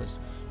help golfers.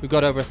 We've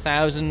got over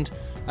 1,000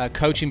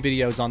 coaching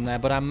videos on there,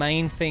 but our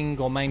main thing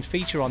or main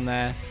feature on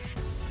there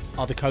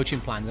are the coaching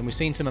plans, and we've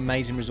seen some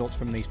amazing results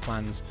from these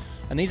plans.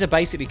 And these are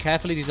basically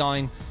carefully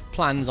designed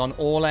plans on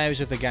all areas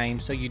of the game,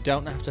 so you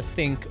don't have to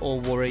think or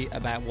worry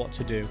about what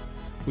to do.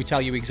 We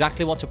tell you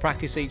exactly what to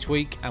practice each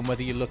week, and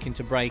whether you're looking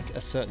to break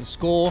a certain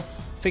score,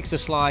 fix a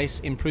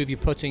slice, improve your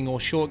putting or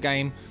short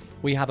game,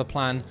 we have a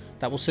plan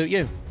that will suit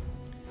you.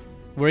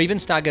 We're even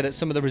staggered at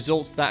some of the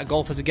results that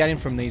golfers are getting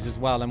from these as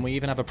well, and we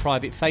even have a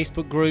private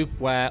Facebook group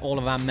where all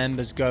of our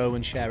members go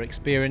and share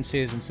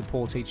experiences and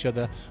support each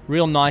other.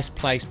 Real nice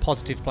place,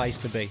 positive place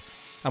to be.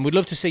 And we'd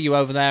love to see you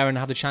over there and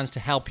have the chance to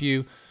help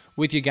you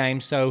with your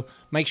game. So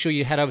make sure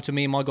you head over to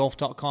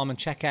meandmygolf.com and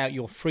check out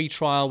your free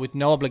trial with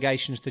no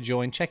obligations to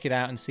join. Check it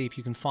out and see if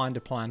you can find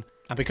a plan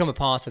and become a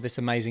part of this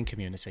amazing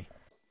community.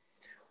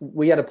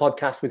 We had a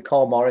podcast with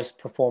Carl Morris,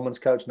 performance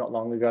coach, not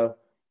long ago.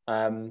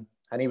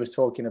 And he was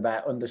talking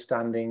about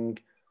understanding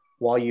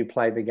why you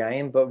play the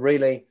game. But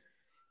really,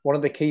 one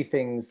of the key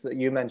things that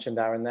you mentioned,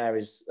 Aaron, there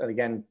is, and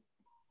again,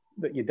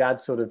 that your dad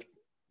sort of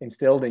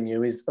instilled in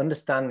you, is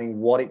understanding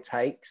what it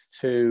takes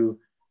to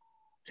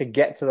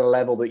get to the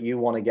level that you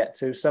want to get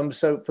to. So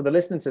for the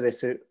listeners to this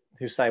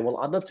who say, well,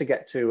 I'd love to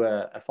get to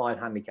a 5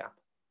 handicap.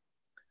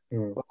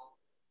 Well,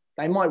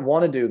 they might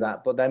want to do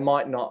that, but they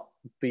might not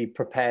be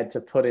prepared to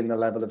put in the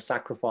level of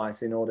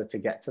sacrifice in order to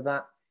get to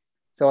that.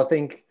 So I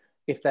think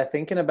if they're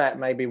thinking about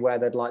maybe where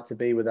they'd like to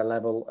be with a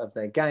level of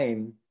their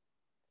game,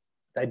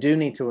 they do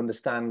need to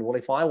understand, well,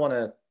 if I want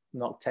to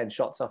knock 10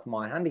 shots off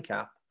my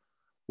handicap,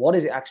 what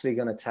is it actually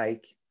going to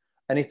take?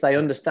 And if they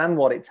understand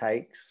what it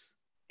takes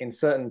in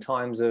certain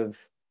times of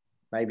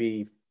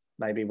maybe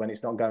maybe when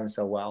it's not going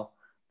so well,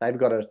 they've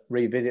got to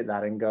revisit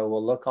that and go,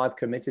 well, look, I've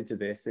committed to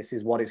this. This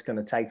is what it's going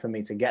to take for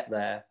me to get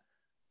there.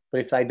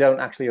 But if they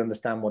don't actually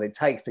understand what it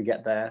takes to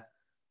get there,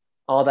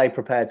 are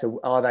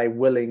they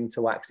willing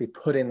to actually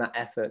put in that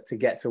effort to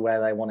get to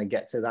where they want to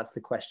get to? That's the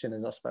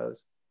question, I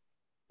suppose.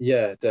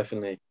 Yeah,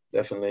 definitely.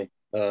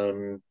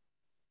 And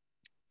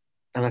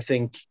I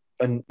think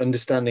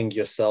understanding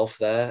yourself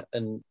there,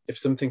 and if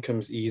something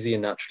comes easy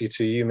and naturally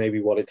to you,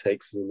 maybe what it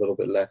takes is a little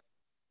bit less.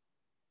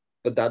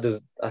 But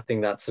I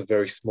think that's a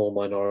very small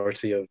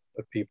minority of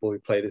people who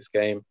play this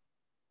game.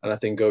 And I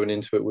think going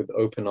into it with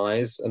open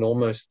eyes and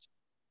almost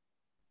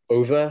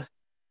over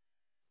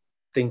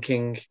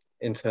thinking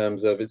in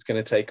terms of it's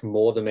going to take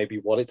more than maybe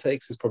what it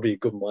takes is probably a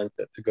good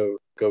mindset to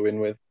go in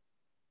with.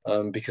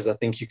 Because I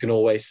think you can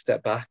always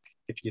step back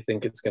if you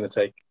think it's going to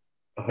take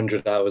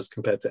 100 hours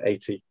compared to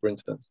 80, for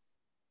instance.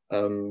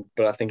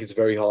 But I think it's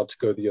very hard to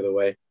go the other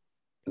way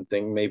and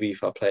think maybe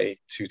if I play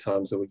 2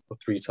 times a week or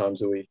 3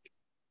 times a week,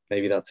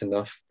 maybe that's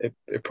enough. It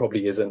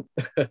probably isn't.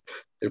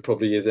 It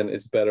probably isn't.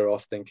 It's better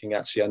off thinking,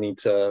 actually, I need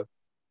to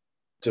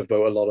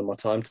devote a lot of my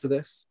time to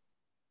this.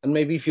 And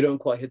maybe if you don't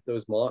quite hit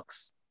those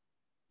marks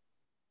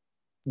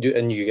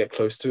and you get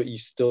close to it, you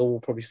still will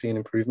probably see an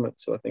improvement.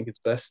 So I think it's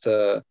best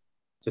to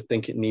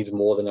think it needs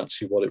more than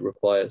actually what it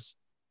requires.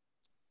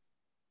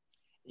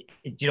 Do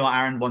you know what,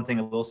 Aaron? One thing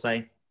I will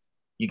say,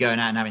 you're going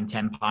out and having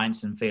 10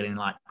 pints and feeling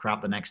like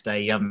crap the next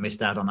day. You haven't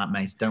missed out on that,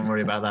 mate. Don't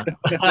worry about that.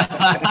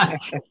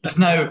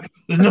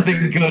 There's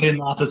nothing good in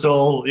that at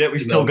all. Yet we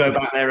still go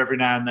back there every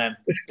now and then.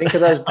 Think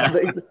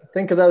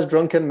of those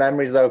drunken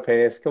memories, though,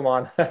 Piers. Come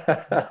on.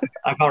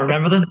 I can't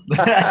remember them.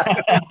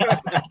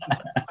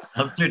 I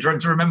was too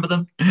drunk to remember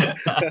them.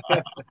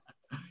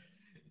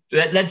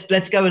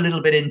 Let's go a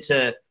little bit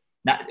into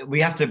that.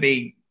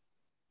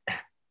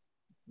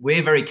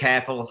 We're very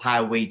careful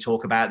how we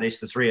talk about this,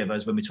 the three of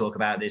us, when we talk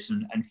about this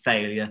and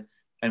failure.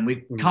 And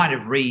we've kind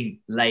of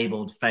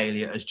relabeled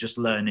failure as just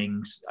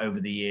learnings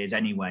over the years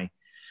anyway.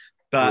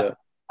 But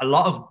a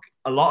lot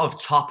of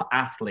top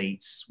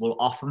athletes will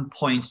often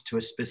point to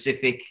a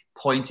specific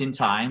point in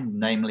time,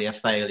 namely a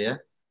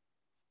failure,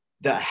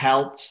 that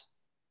helped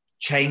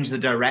change the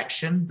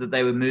direction that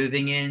they were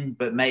moving in,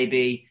 but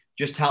maybe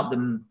just help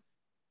them,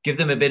 give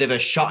them a bit of a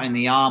shot in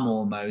the arm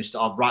almost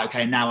of, right,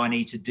 okay, now I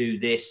need to do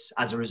this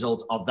as a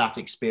result of that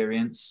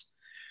experience.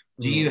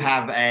 Do you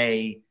have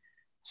a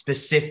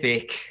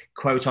specific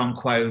quote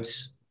unquote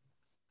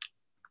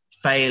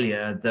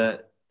failure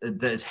that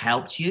has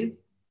helped you,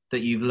 that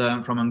you've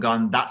learned from and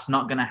gone, that's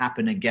not going to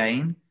happen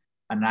again,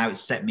 and now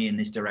it's set me in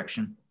this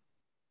direction?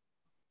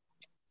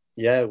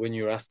 Yeah, when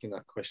you were asking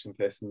that question,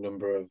 there's a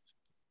number of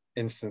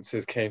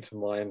instances came to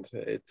mind.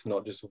 It's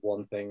not just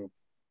one thing,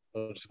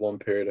 not just one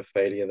period of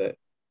failure that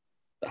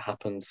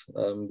happens.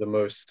 The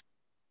most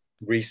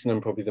recent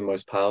and probably the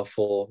most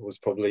powerful was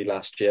probably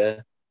last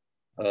year.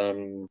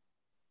 I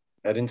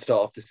didn't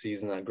start off the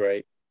season that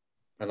great,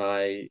 and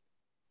I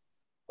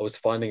was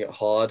finding it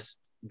hard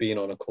being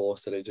on a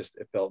course that it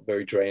felt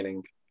very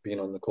draining being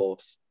on the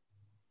course.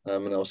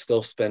 And I was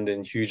still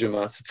spending huge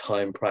amounts of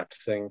time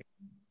practicing,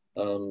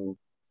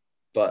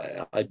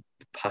 but the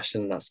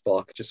passion, that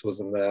spark just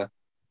wasn't there.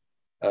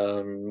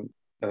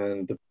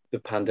 And the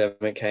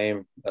pandemic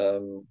came,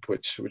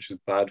 which was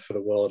bad for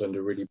the world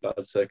under really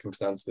bad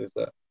circumstances,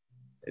 that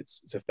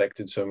it's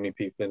affected so many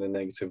people in a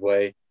negative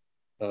way.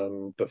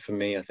 But for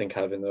me, I think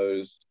having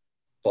those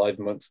 5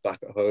 months back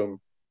at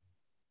home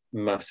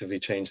massively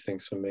changed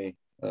things for me.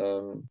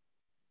 So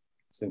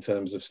in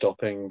terms of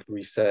stopping,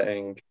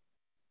 resetting,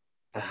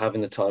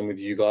 having the time with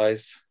you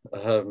guys,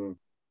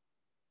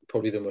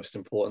 probably the most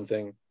important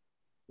thing,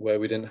 where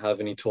we didn't have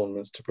any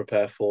tournaments to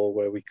prepare for,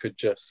 where we could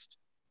just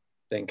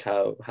think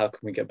how can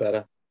we get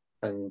better,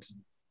 and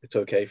it's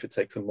okay if it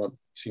takes a month,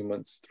 2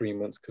 months, 3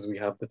 months, because we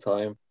have the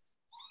time.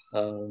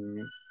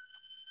 And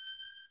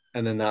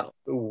then that,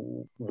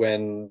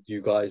 when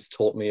you guys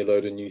taught me a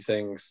load of new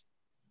things,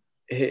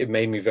 it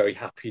made me very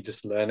happy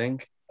just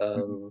learning.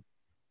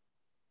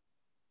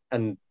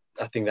 And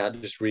I think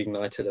that just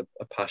reignited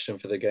a passion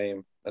for the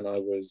game, and I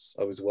was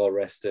well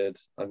rested.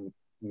 I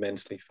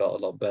mentally felt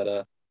a lot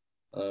better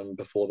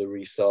before the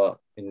restart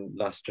in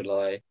last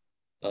July.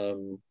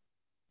 And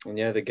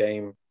yeah, the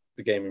game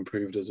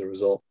improved as a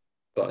result.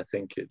 But I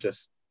think it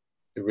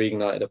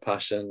reignited a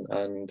passion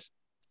and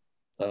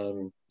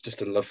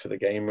just a love for the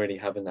game, really,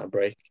 having that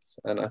break.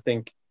 And I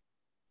think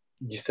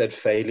you said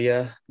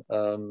failure.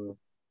 There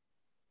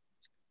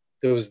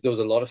was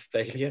a lot of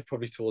failure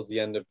probably towards the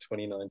end of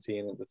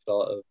 2019 and the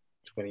start of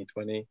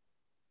 2020,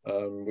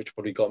 which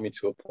probably got me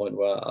to a point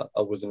where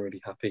I wasn't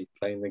really happy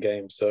playing the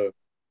game. So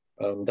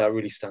that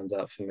really stands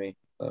out for me.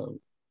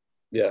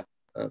 Yeah,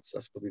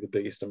 that's probably the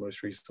biggest and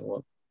most recent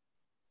one.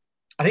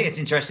 I think it's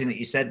interesting that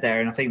you said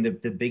there, and I think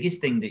the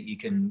biggest thing that you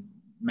can,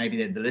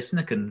 maybe the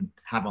listener can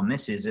have on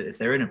this, is that if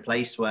they're in a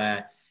place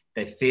where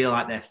they feel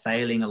like they're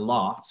failing a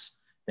lot,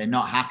 they're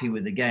not happy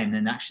with the game,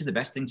 then actually the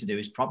best thing to do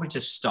is probably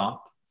just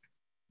stop,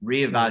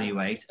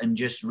 reevaluate, and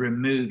just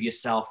remove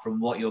yourself from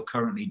what you're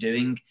currently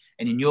doing.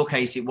 And in your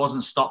case, it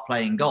wasn't stop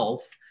playing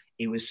golf,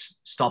 it was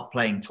stop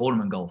playing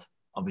tournament golf,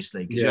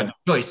 obviously, because you had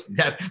no choice.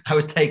 That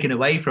was taken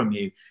away from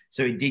you.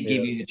 So it did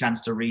give you the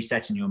chance to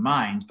reset in your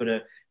mind. But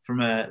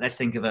let's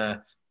think of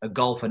a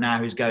golfer now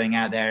who's going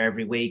out there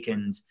every week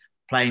and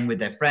playing with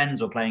their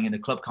friends or playing in a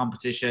club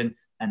competition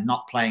and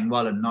not playing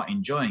well and not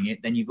enjoying it,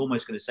 then you've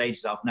almost got to say to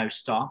yourself, no,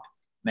 stop.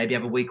 Maybe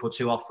have a week or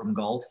two off from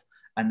golf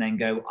and then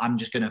go, I'm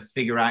just going to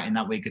figure out in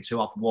that week or two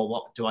off, well,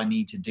 what do I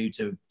need to do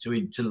to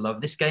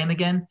love this game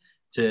again,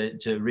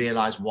 to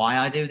realize why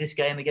I do this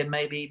game again,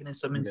 maybe even in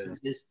some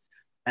instances,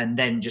 and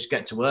then just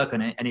get to work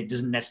on it. And it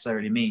doesn't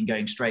necessarily mean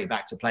going straight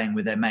back to playing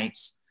with their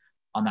mates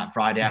on that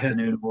Friday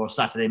afternoon or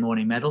Saturday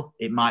morning medal.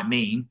 It might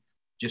mean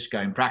just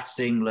going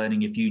practicing,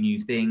 learning a few new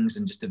things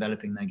and just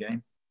developing their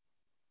game.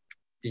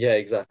 Yeah,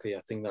 exactly.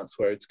 I think that's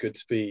where it's good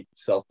to be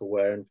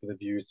self-aware, and for the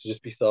viewers to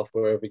just be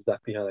self-aware of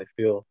exactly how they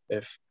feel.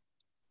 If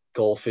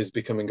golf is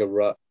becoming a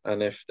rut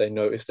and if they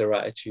notice their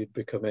attitude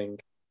becoming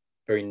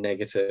very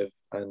negative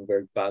and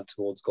very bad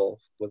towards golf,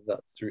 whether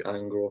that's through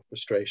anger or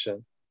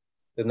frustration,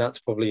 then that's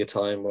probably a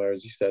time where,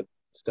 as you said,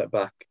 step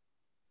back.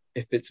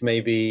 If it's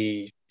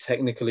maybe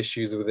technical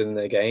issues within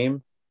their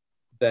game,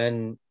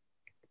 then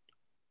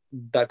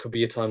that could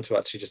be a time to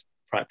actually just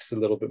practice a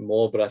little bit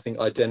more. But I think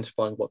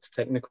identifying what's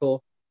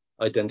technical,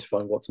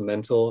 identifying what's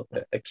mental,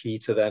 a key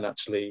to then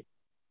actually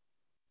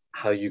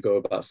how you go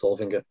about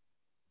solving it.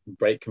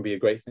 Break can be a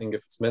great thing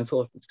if it's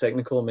mental. If it's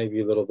technical,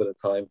 maybe a little bit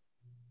of time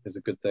is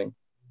a good thing.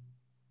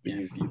 But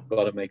you've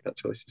got to make that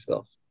choice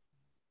yourself.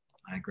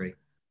 I agree.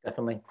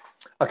 Definitely.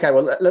 Okay,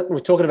 well, look, we're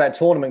talking about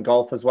tournament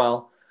golf as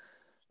well.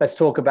 Let's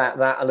talk about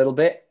that a little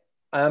bit.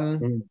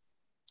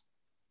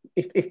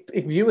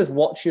 If viewers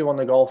watch you on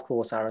the golf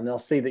course, Aaron, they'll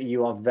see that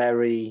you are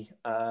very,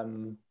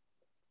 I'm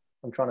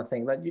trying to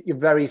think, that you're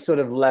very sort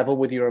of level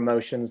with your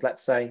emotions,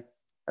 let's say,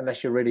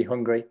 unless you're really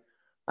hungry.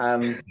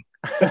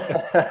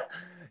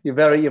 You're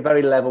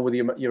very level with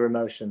your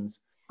emotions.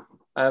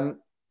 Do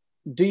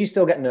you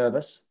still get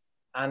nervous?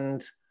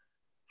 And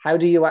how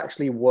do you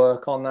actually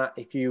work on that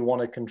if you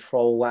want to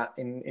control that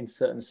in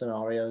certain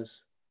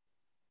scenarios?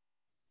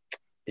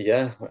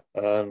 Yeah,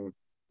 I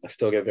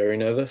still get very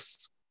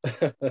nervous.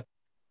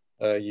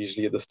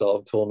 Usually at the start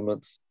of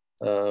tournaments,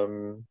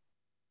 and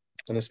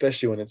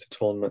especially when it's a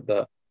tournament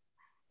that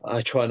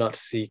I try not to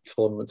see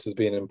tournaments as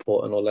being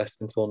important or less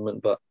than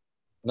tournament, but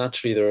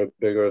naturally there are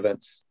bigger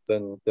events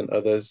than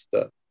others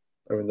that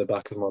are in the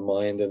back of my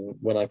mind. And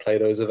when I play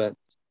those events,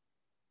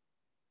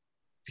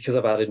 because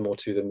I've added more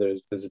to them,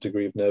 there's a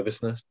degree of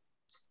nervousness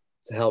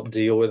to help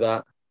deal with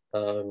that.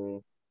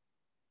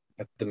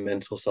 The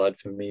mental side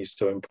for me is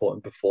so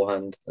important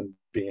beforehand, and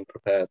being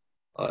prepared.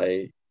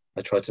 I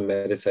try to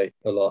meditate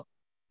a lot,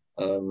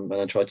 and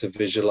I try to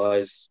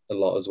visualize a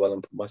lot as well,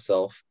 and put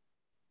myself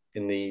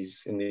in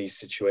these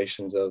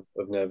situations of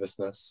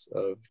nervousness,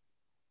 of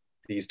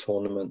these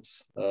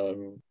tournaments,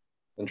 and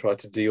try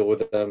to deal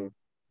with them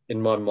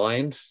in my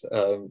mind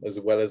as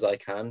well as I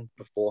can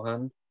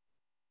beforehand.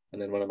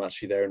 And then when I'm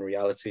actually there in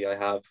reality, I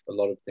have a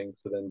lot of things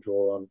to then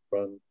draw on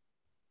from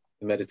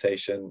the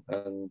meditation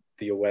and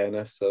the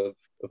awareness of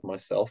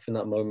myself in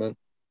that moment,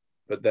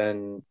 but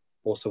then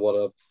also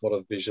what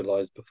I've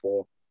visualized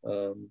before.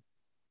 So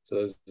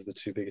those are the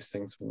two biggest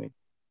things for me.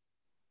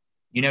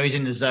 You know, he's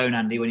in the zone,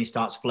 Andy, when he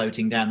starts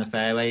floating down the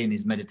fairway in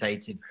his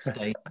meditative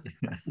state.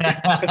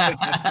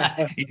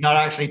 He's not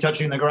actually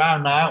touching the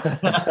ground now.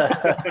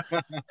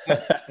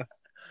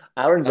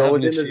 Aaron's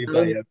always in the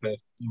zone. Yet,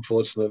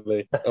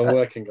 unfortunately, I'm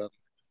working on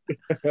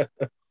it.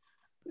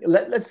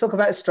 Let's talk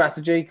about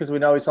strategy, because we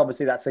know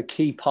that's a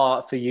key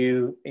part for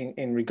you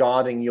in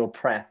regarding your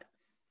prep.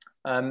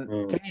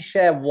 Can you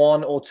share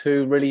one or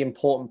two really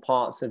important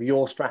parts of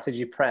your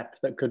strategy prep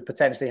that could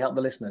potentially help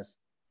the listeners?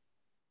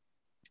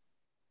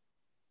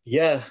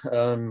 Yeah,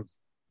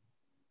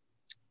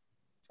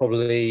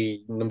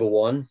 probably number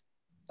one,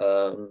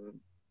 I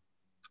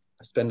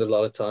spend a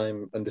lot of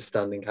time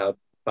understanding how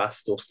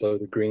fast or slow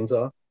the greens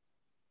are.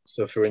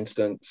 So for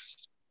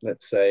instance,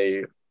 let's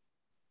say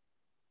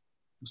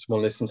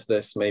someone listens to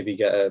this, maybe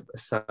get a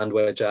sand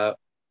wedge out,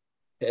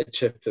 hit a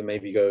chip that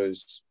maybe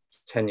goes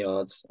 10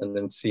 yards, and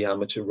then see how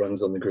much it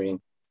runs on the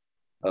green,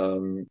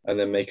 and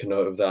then make a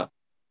note of that,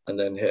 and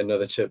then hit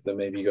another chip that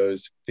maybe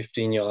goes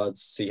 15 yards,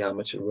 see how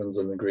much it runs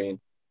on the green.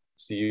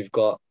 So you've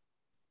got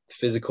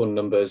physical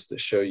numbers that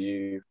show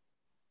you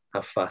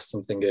how fast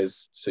something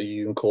is. So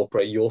you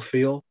incorporate your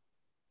feel,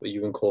 but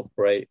you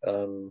incorporate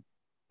a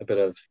bit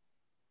of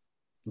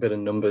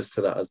numbers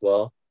to that as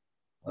well.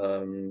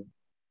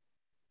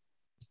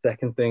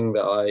 Second thing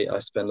that I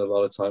spend a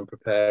lot of time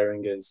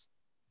preparing is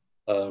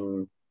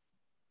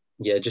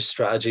just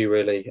strategy,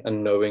 really,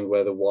 and knowing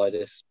where the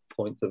widest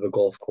points of a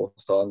golf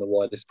course are and the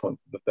widest point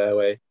of the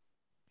fairway.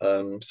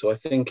 So I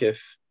think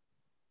if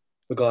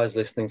the guys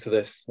listening to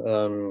this,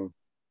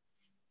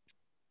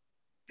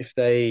 if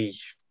they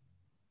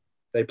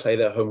play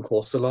their home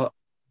course a lot,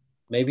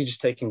 maybe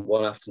just taking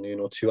one afternoon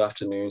or two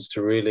afternoons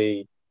to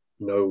really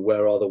know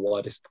where are the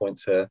widest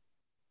points here.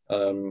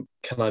 Can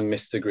I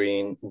miss the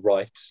green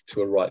right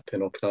to a right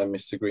pin, or can I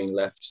miss the green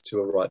left to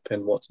a right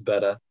pin? What's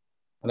better?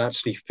 And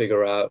actually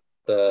figure out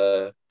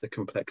the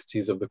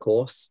complexities of the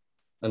course,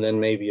 and then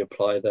maybe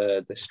apply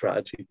the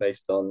strategy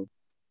based on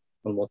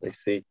what they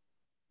see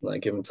at a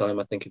given time.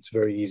 I think it's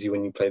very easy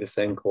when you play the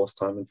same course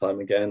time and time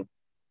again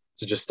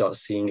to just start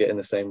seeing it in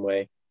the same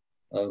way.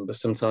 But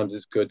sometimes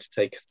it's good to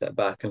take a step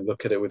back and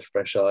look at it with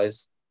fresh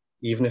eyes,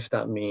 even if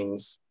that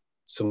means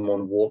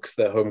someone walks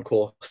their home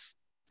course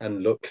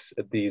and looks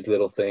at these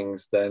little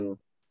things, then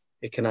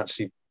it can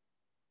actually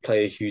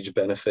play a huge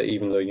benefit,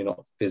 even though you're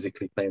not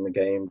physically playing the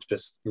game.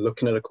 Just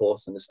looking at a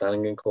course,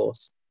 understanding a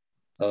course,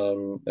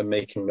 and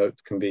making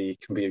notes can be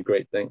a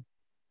great thing.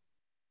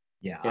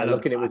 Yeah, I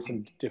look at it with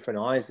some different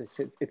eyes.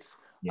 It's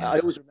Yeah. I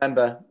always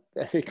remember,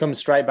 if it comes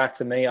straight back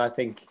to me, I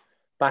think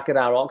back at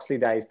our Oxley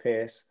days,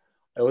 Pierce,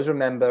 I always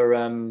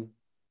remember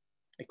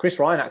Chris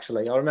Ryan,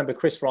 actually. I remember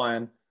Chris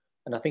Ryan,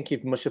 and I think he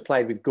must have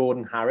played with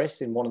Gordon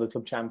Harris in one of the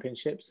club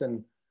championships,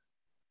 and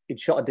he'd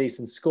shot a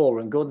decent score.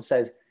 And Gordon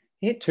says,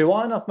 he hit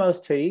 2-iron off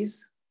most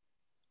tees.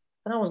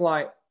 And I was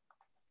like,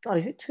 God,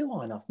 is it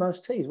 2-iron off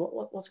most tees?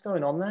 What's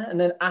going on there? And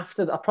then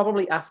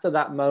probably after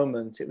that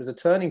moment, it was a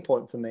turning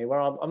point for me where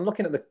I'm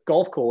looking at the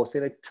golf course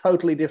in a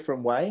totally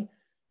different way,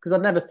 because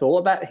I'd never thought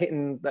about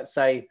hitting, let's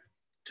say,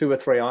 2 or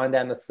 3 iron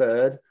down the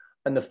third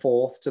and the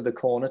fourth to the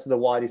corner, to the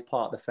widest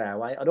part of the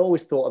fairway. I'd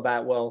always thought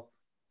about, well,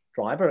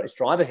 it's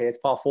driver here, it's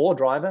par 4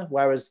 driver.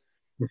 Whereas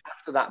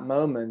after that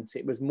moment,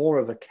 it was more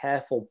of a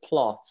careful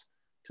plot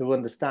to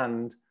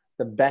understand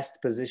the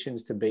best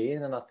positions to be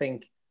in. And I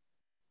think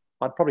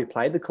I'd probably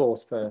played the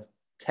course for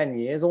 10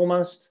 years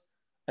almost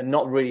and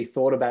not really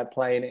thought about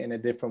playing it in a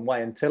different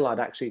way until I'd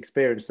actually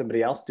experienced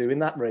somebody else doing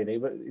that, really.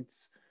 But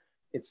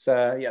it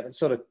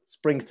sort of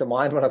springs to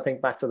mind when I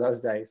think back to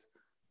those days.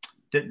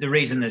 The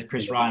reason that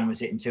Chris Ryan was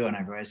hitting 2 on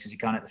over is because he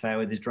can't hit the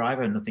fairway with his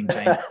driver and nothing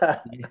changed.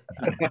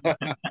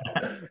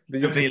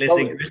 Hopefully you're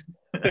listening, Chris.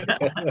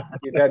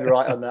 You're dead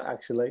right on that,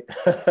 actually.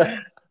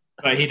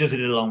 But he does it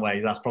in a long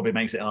way. That probably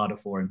makes it harder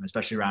for him,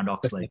 especially around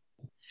Oxley.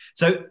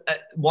 So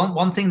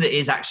one thing that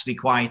is actually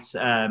quite...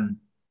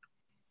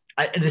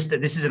 this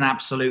is an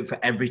absolute for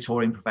every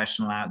touring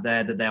professional out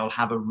there, that they'll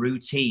have a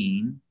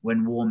routine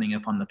when warming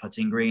up on the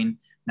putting green.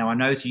 Now, I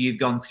know that you've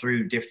gone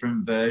through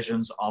different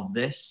versions of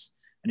this,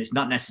 and it's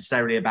not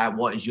necessarily about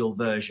what is your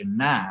version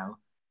now,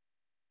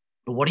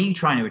 but what are you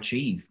trying to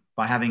achieve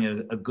by having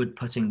a good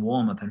putting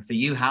warm-up? And for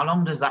you, how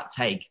long does that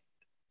take?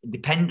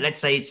 Let's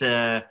say it's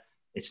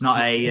not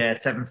a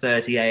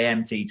 7:30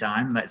 a.m. tee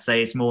time. Let's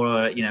say it's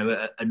more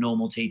a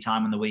normal tee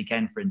time on the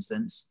weekend, for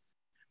instance.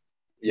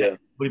 Yeah.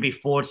 Would it be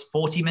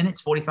 40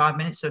 minutes, 45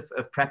 minutes of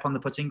prep on the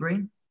putting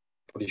green?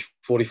 Probably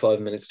 45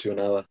 minutes to an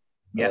hour.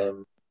 Yeah.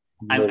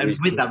 And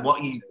with that,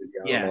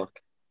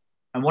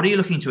 and what are you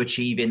looking to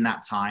achieve in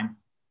that time?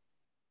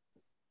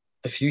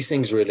 A few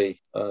things, really.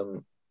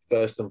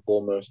 First and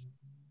foremost,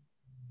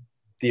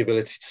 the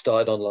ability to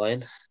start it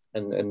online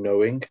and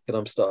knowing that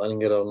I'm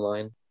starting it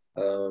online.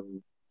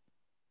 And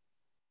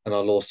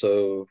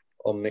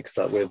I'll mix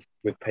that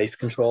with pace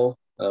control.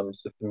 So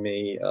for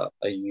me,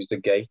 I use a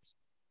gate.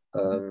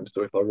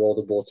 So if I roll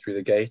the ball through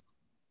the gate,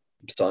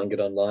 I'm starting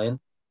it online.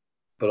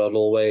 But I'll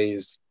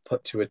always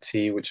put to a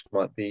tee which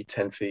might be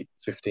 10 feet,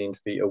 15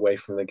 feet away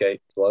from the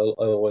gate. So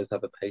I always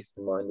have a pace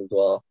in mind as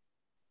well.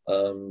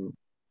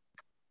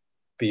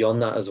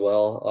 Beyond that as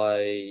well,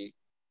 I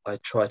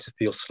try to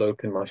feel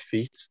slope in my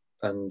feet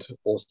and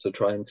also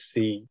try and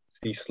see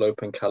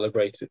slope and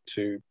calibrate it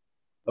to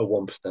a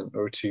 1%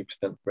 or a 2%,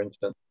 for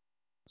instance.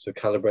 So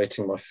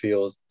calibrating my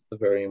feels are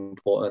very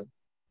important.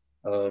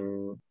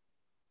 And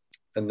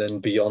then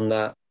beyond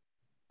that,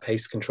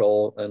 pace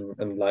control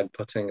and lag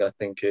putting, I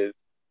think,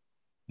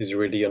 is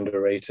really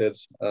underrated,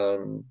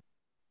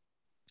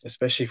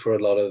 especially for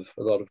a lot of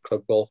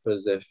club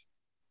golfers.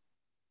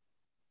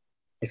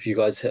 If you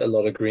guys hit a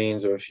lot of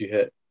greens, or if you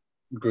hit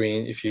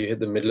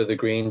the middle of the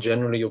green,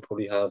 generally you'll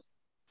probably have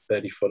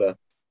 30-footer.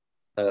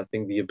 And I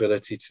think the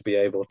ability to be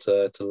able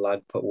to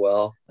lag putt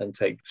well and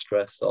take the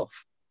stress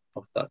off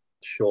that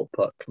short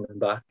putt coming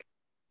back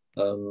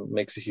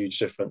makes a huge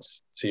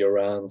difference to your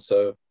round.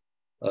 So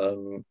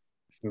for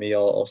me,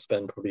 I'll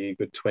spend probably a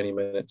good 20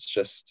 minutes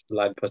just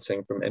lag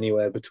putting from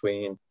anywhere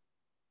between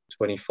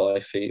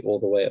 25 feet all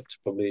the way up to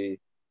probably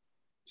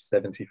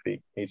 70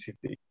 feet, 80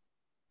 feet.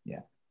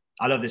 Yeah.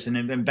 I love this.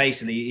 And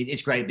basically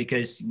it's great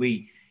because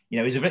it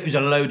was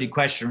a loaded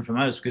question from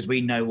us because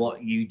we know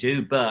what you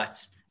do, but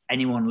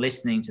anyone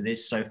listening to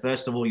this. So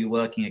first of all, you're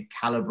working at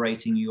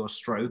calibrating your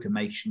stroke and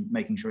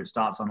making sure it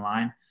starts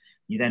online.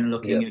 You're then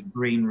looking at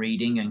green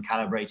reading and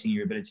calibrating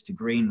your ability to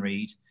green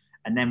read.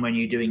 And then when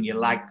you're doing your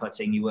lag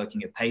putting, you're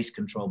working at pace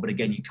control. But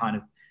again, you're kind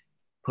of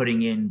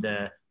putting in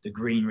the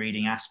green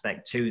reading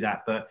aspect to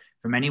that. But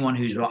from anyone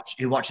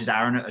who watches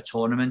Aaron at a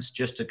tournament,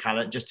 just to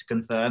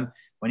confirm,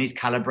 when he's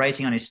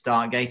calibrating on his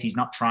start gate, he's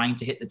not trying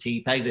to hit the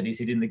tee peg that he's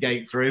hitting the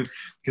gate through.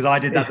 Because I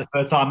did that the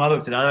first time I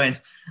looked at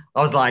it.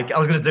 I was like, I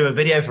was going to do a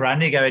video for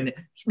Andy going,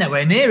 he's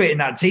nowhere near it in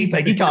that tee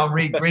peg. He can't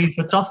read green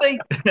for toffee.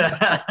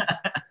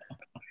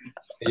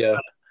 Yeah,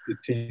 the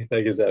tee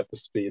peg is there for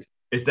speed.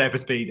 It's there for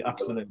speed,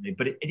 absolutely.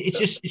 But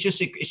it's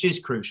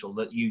just crucial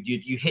that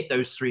you hit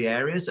those three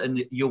areas,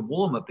 and your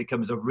warm up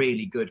becomes a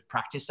really good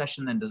practice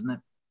session. Then, doesn't it?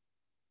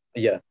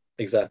 Yeah,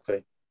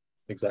 exactly.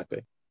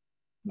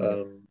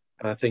 And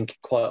I think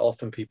quite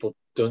often people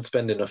don't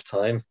spend enough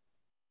time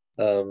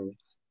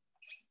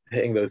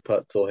hitting those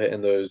putts or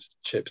hitting those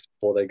chips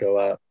before they go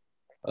out.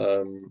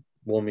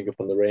 Warming up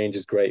on the range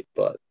is great,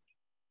 but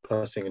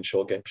putting and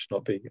short game should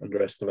not be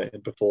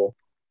underestimated before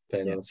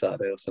playing on a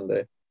Saturday or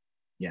Sunday.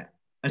 Yeah.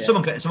 And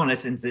someone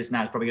listening to this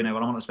now is probably going to,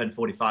 well, I want to spend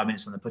 45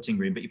 minutes on the putting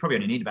green, but you probably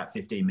only need about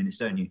 15 minutes,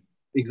 don't you?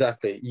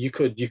 Exactly. You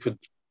could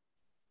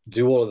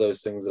do all of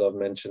those things that I've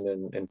mentioned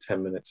in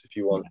 10 minutes if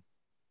you want.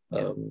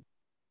 2-3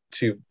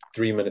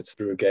 minutes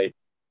through a gate,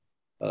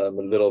 a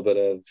little bit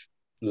of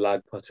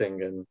lag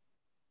putting, and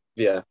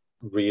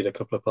read a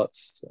couple of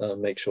putts,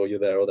 make sure you're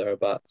there or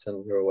thereabouts,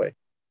 and you're away.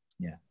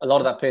 Yeah, a lot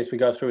of that piece we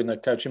go through in the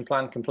coaching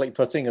plan, complete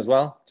putting as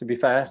well, to be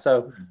fair.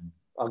 So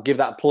I'll give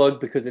that a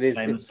plug because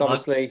it's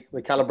obviously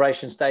the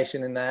calibration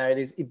station in there.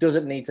 It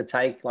doesn't need to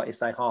take, like you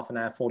say, half an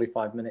hour,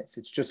 45 minutes.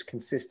 It's just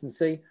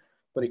consistency.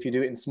 But if you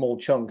do it in small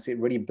chunks, it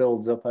really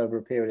builds up over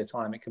a period of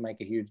time. It can make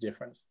a huge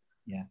difference.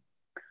 Yeah.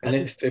 And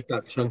if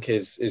that chunk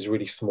is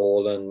really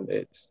small and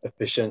it's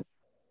efficient,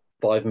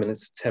 5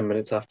 minutes, 10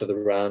 minutes after the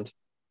round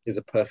is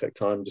a perfect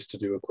time just to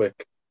do a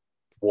quick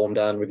warm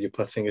down with your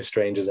putting, as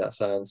strange as that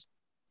sounds.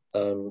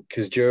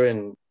 Because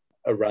during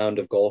a round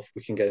of golf,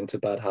 we can get into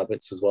bad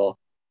habits as well.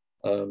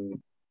 A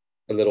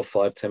little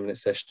 5-10 minute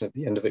session at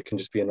the end of it can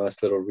just be a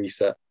nice little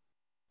reset.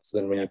 So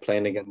then when you're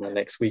playing again that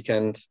next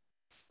weekend,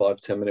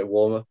 5-10 minute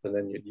warm up, and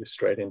then you're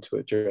straight into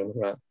it during the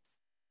round.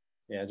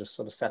 Yeah, just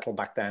sort of settle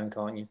back down,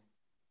 can't you?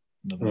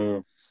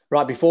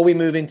 Right, before we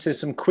move into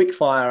some quick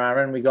fire,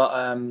 Aaron, we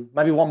got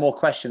maybe one more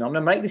question. I'm going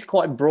to make this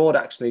quite broad,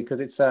 actually,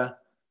 because it's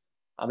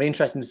I'll be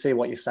interested to see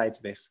what you say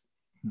to this.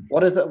 What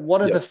does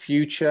the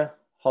future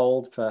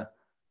hold for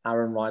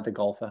Aaron Wright, the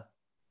golfer?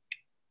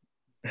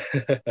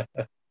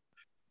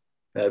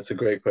 That's a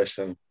great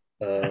question.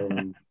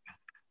 I'm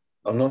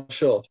not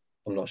sure.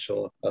 I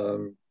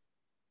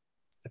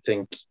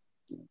think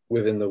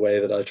within the way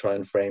that I try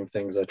and frame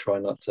things, I try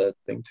not to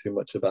think too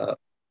much about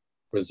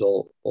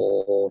result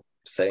or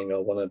saying I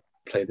want to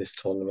play this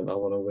tournament, I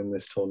want to win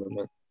this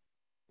tournament.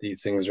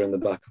 These things are in the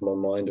back of my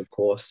mind, of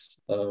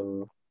course.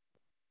 But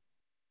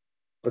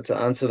to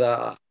answer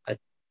that,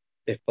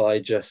 if I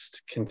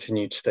just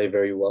continue to stay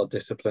very well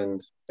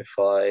disciplined, if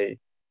I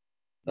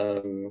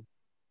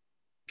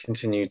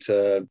continue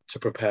to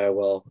prepare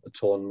well at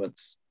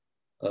tournaments,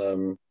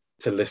 to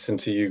listen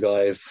to you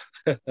guys,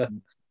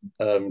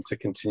 to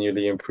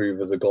continually improve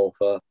as a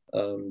golfer,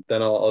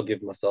 then I'll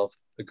give myself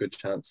a good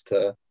chance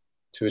to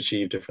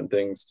achieve different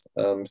things.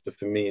 But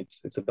for me,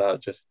 it's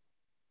about just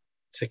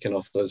ticking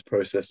off those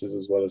processes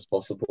as well as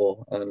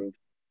possible and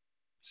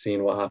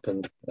seeing what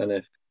happens. And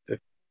if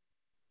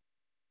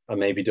I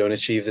maybe don't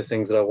achieve the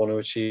things that I want to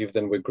achieve,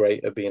 then we're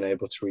great at being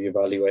able to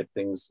reevaluate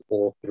things,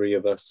 all three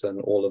of us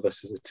and all of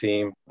us as a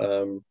team.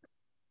 And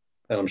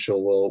I'm sure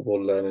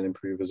we'll learn and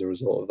improve as a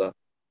result of that.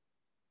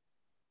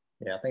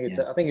 Yeah, I think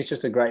it's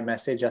just a great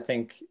message. I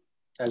think,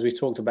 as we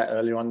talked about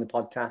earlier on the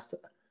podcast,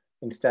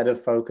 instead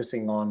of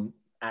focusing on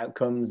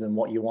outcomes and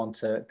what you want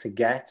to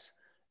get,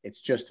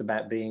 it's just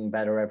about being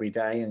better every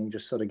day and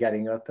just sort of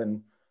getting up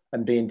and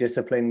being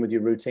disciplined with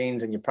your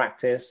routines and your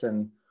practice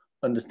and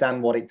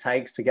understand what it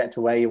takes to get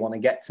to where you want to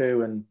get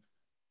to. And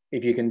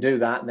if you can do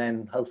that,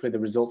 then hopefully the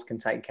results can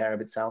take care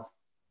of itself.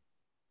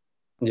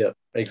 Yeah,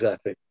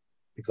 exactly.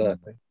 It's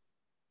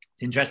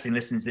interesting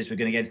listening to this. We're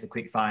going to get into the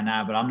quick fire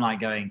now, but I'm like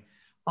going,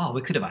 oh,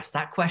 we could have asked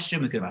that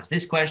question. We could have asked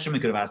this question. We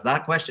could have asked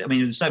that question. I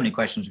mean, there's so many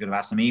questions we could have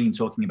asked. I mean, even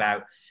talking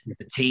about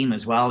the team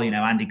as well,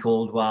 Andy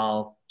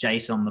Caldwell,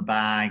 Jason on the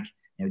bag,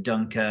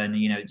 Duncan,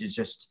 there's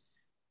just,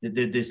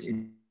 there's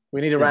we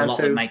need a round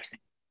two.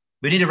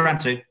 We need a round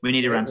two. We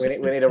need a round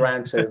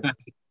two.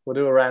 We'll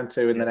do a round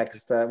two in the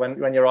next,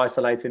 when you're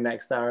isolated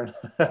next, Aaron.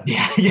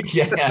 yeah.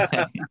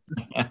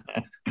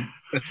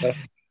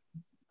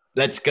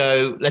 Let's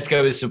go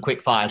with some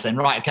quick fires then.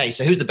 Right, okay,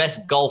 so who's the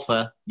best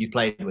golfer you've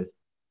played with?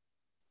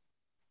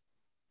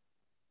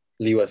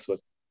 Lee Westwood.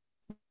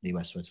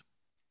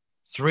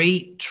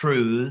 3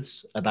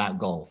 truths about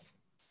golf.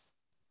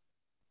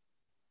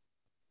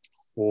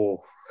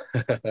 Oh.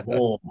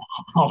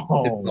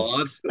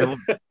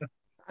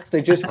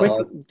 Actually, just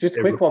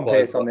quick one,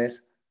 Pierce, on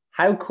this.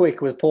 How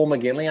quick was Paul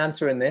McGinley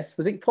answering this?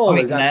 Was it Paul?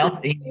 He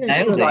nailed these.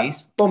 Like,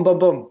 boom, boom,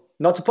 boom.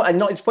 Not to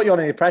put you on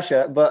any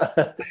pressure, but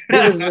he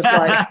was just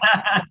like.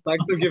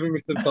 Thanks for giving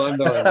me some time,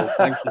 though, Andy.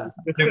 Thank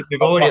you.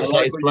 We've already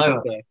upset his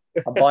blow.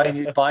 I'm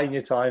buying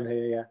your time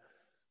here, yeah.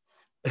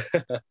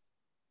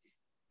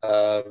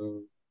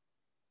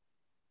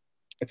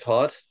 It's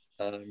hard.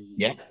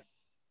 Yeah. It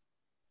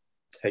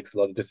takes a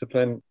lot of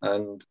discipline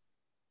and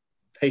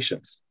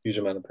patience. Huge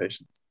amount of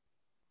patience.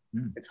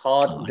 It's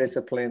hard,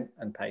 discipline,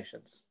 and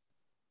patience.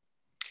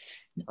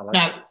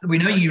 Now, we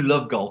know you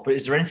love golf, but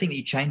is there anything that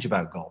you change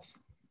about golf?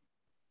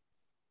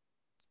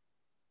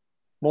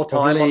 More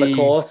time on the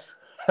course.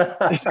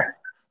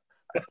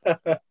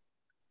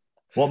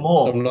 What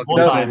more? I'm not More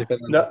gonna say time. anything.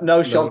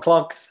 No shot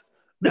clocks.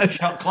 No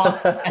shot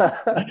clock.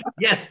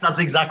 Yes, that's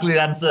exactly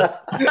the answer.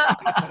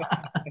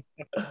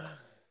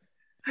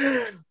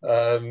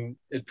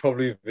 It'd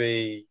probably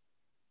be,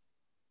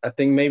 I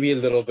think maybe a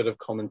little bit of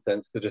common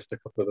sense to just a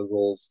couple of the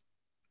rules.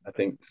 I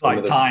think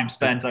Like time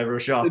spent over a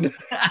shot.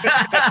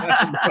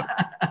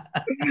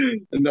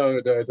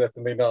 No,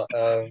 definitely not.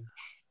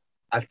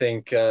 I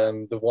think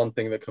the one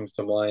thing that comes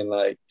to mind,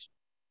 like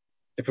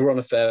if we're on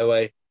a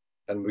fairway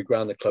and we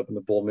ground the club and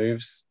the ball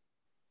moves,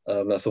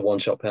 that's a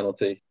one-shot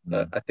penalty.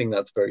 I think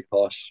that's very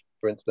harsh.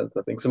 For instance,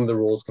 I think some of the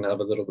rules can have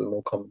a little bit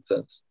more common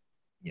sense.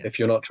 Yeah. If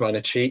you're not trying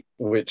to cheat,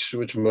 which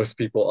most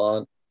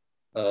people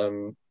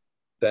aren't,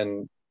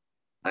 then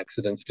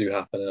accidents do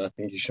happen, and I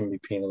think you shouldn't be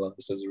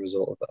penalised as a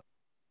result of that.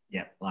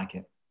 Yeah, like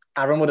it.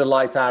 Aaron would have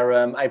liked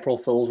our April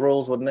Fool's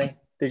rules, wouldn't he?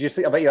 Did you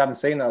see? I bet you haven't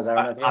seen those,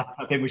 Aaron. Have you?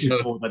 I think we should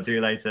forward that to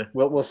you later.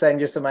 We'll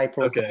send you some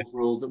April Fool's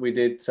rules that we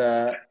did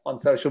on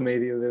social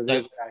media the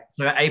other day.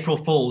 So April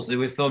Fools,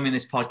 we're filming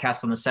this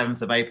podcast on the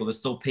 7th of April. There's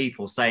still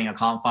people saying, I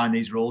can't find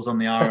these rules on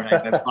the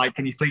RNA website.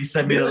 Can you please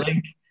send me the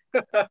link?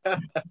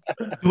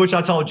 To which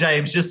I told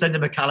James, just send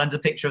him a calendar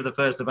picture of the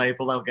 1st of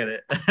April. They'll get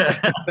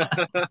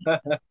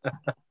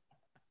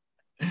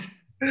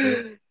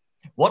it.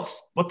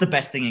 What's the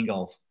best thing in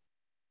golf?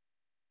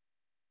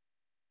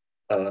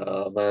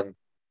 Man,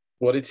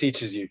 what it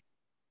teaches you.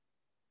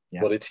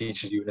 Yeah. What it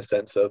teaches you in a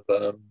sense of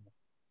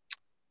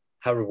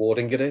how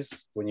rewarding it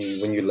is when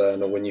you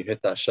learn or when you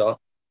hit that shot.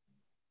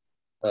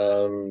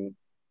 And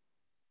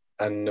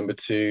number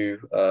two,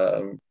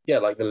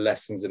 like the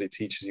lessons that it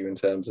teaches you in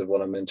terms of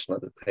what I mentioned,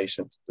 like the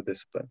patience, the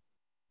discipline.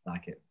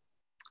 Like it.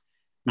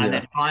 And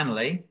then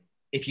finally,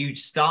 if you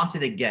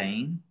started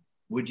again,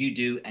 would you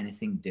do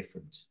anything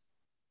different?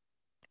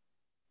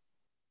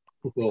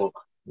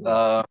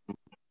 No,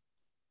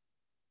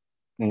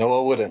 I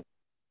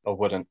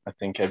wouldn't. I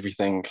think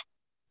everything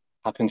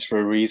happens for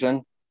a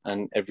reason,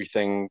 and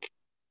everything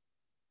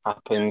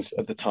happens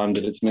at the time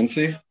that it's meant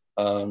to.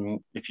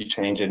 If you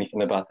change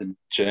anything about the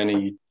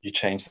journey, you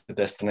change the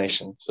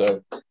destination.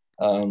 So,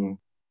 no,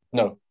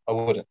 I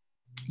wouldn't.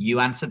 You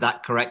answered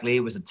that correctly.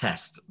 It was a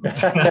test.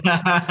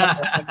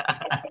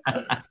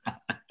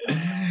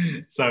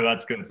 So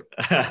that's good.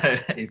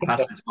 You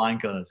passed with flying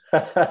colours.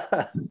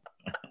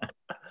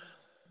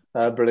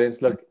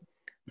 Brilliant. Look,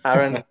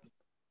 Aaron,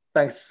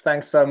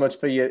 thanks so much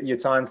for your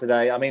time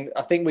today. I mean,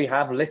 I think we've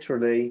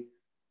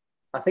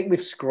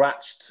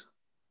scratched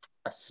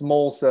a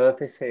small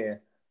surface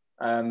here.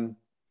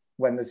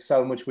 When there's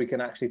so much we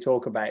can actually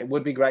talk about. It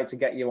would be great to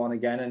get you on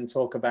again and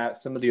talk about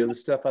some of the other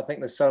stuff. I think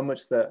there's so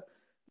much that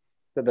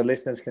the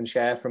listeners can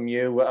share from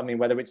you. I mean,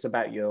 whether it's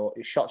about your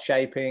shot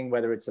shaping,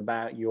 whether it's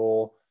about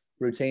your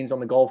routines on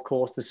the golf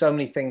course. There's so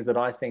many things that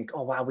I think,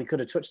 oh, wow, we could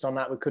have touched on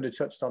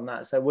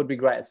that. So it would be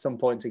great at some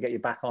point to get you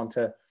back on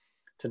to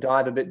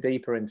dive a bit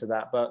deeper into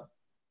that. But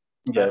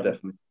yeah,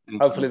 definitely.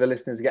 Hopefully the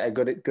listeners get a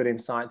good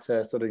insight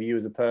to sort of you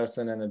as a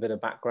person and a bit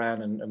of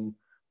background and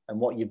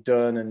what you've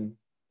done. And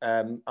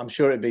I'm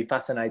sure it'd be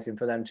fascinating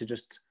for them to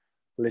just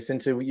listen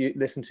to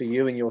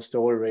you and your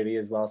story really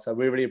as well. So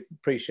we really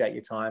appreciate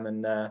your time,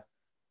 and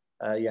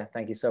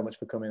thank you so much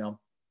for coming on.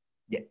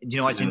 Yeah, do you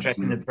know what's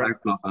interesting?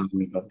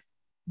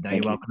 No,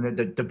 you're welcome.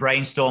 The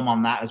brainstorm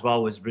on that as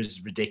well was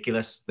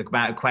ridiculous. The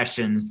amount of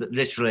questions that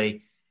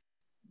literally,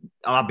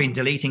 I've been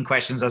deleting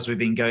questions as we've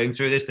been going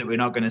through this that we're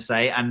not going to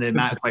say, and the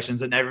amount of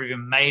questions that never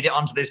even made it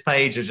onto this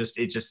page are just.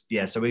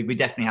 So we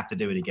definitely have to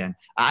do it again.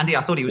 Andy,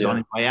 I thought he was on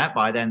his way out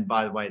by then.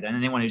 By the way, then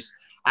anyone who's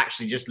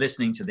actually just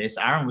listening to this,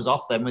 Aaron was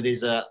off then with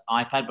his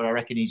iPad, but I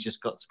reckon he's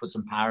just got to put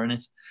some power in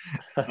it.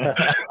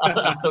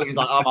 I thought he was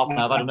like, I'm off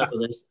now. I've had enough of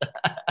this.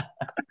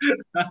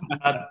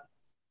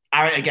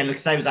 Aaron, again, look,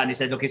 same as Andy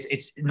said, look,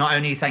 it's not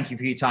only thank you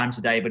for your time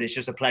today, but it's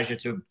just a pleasure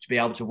to be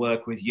able to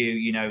work with you.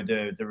 You know,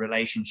 the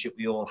relationship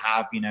we all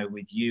have, you know,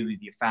 with you,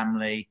 with your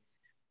family.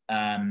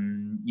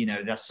 You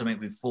know, that's something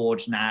we've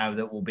forged now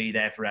that will be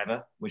there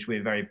forever, which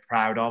we're very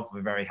proud of.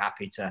 We're very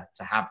happy to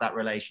have that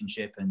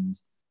relationship. And,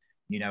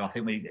 you know, I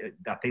think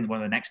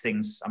one of the next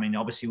things, I mean,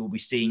 obviously we'll be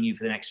seeing you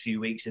for the next few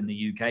weeks in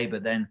the UK,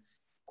 but then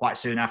quite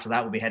soon after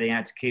that, we'll be heading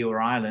out to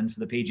Kiawah Island for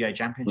the PGA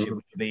Championship,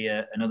 which will be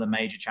another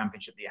major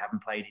championship that you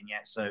haven't played in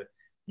yet. So,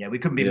 yeah, we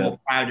couldn't be more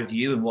proud of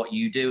you and what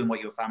you do and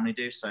what your family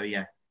do. So,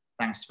 yeah,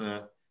 thanks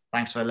for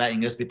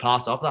letting us be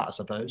part of that, I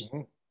suppose.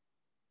 Mm-hmm.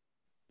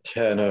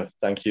 Yeah, no,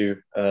 thank you.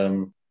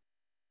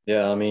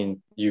 I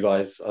mean, you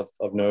guys,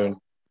 I've known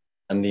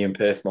Andy and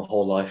Pierce my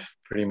whole life,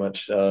 pretty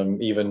much,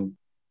 even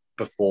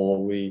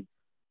before we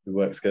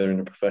worked together in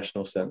a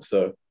professional sense.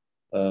 So,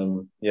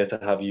 to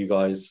have you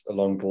guys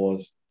on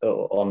board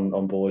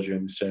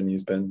during this journey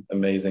has been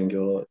amazing.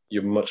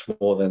 You're much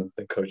more than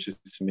coaches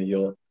to me.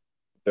 You're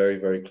very,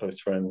 very close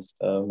friends,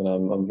 and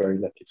I'm very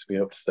lucky to be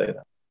able to say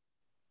that.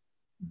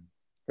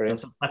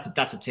 So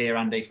that's a tear,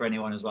 Andy, for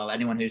anyone as well.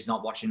 Anyone who's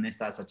not watching this,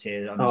 that's a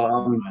tear.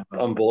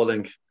 I'm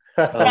bawling.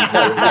 I'll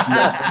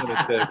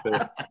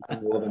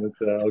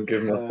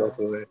give myself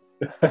away.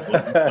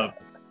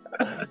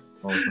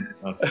 Awesome.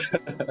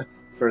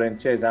 Brilliant.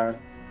 Cheers, Aaron.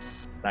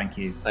 Thank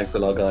you. Thanks a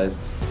lot,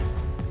 guys.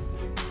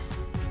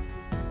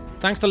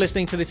 Thanks for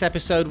listening to this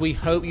episode. We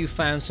hope you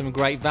found some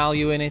great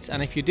value in it.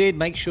 And if you did,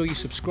 make sure you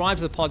subscribe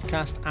to the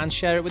podcast and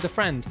share it with a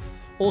friend.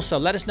 Also,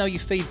 let us know your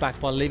feedback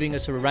by leaving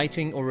us a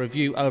rating or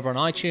review over on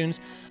iTunes.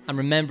 And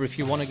remember, if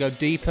you want to go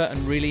deeper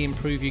and really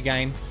improve your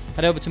game,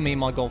 head over to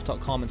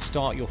meandmygolf.com and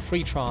start your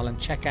free trial and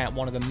check out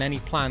one of the many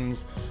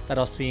plans that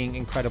are seeing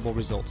incredible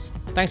results.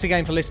 Thanks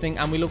again for listening,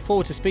 and we look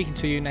forward to speaking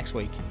to you next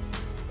week.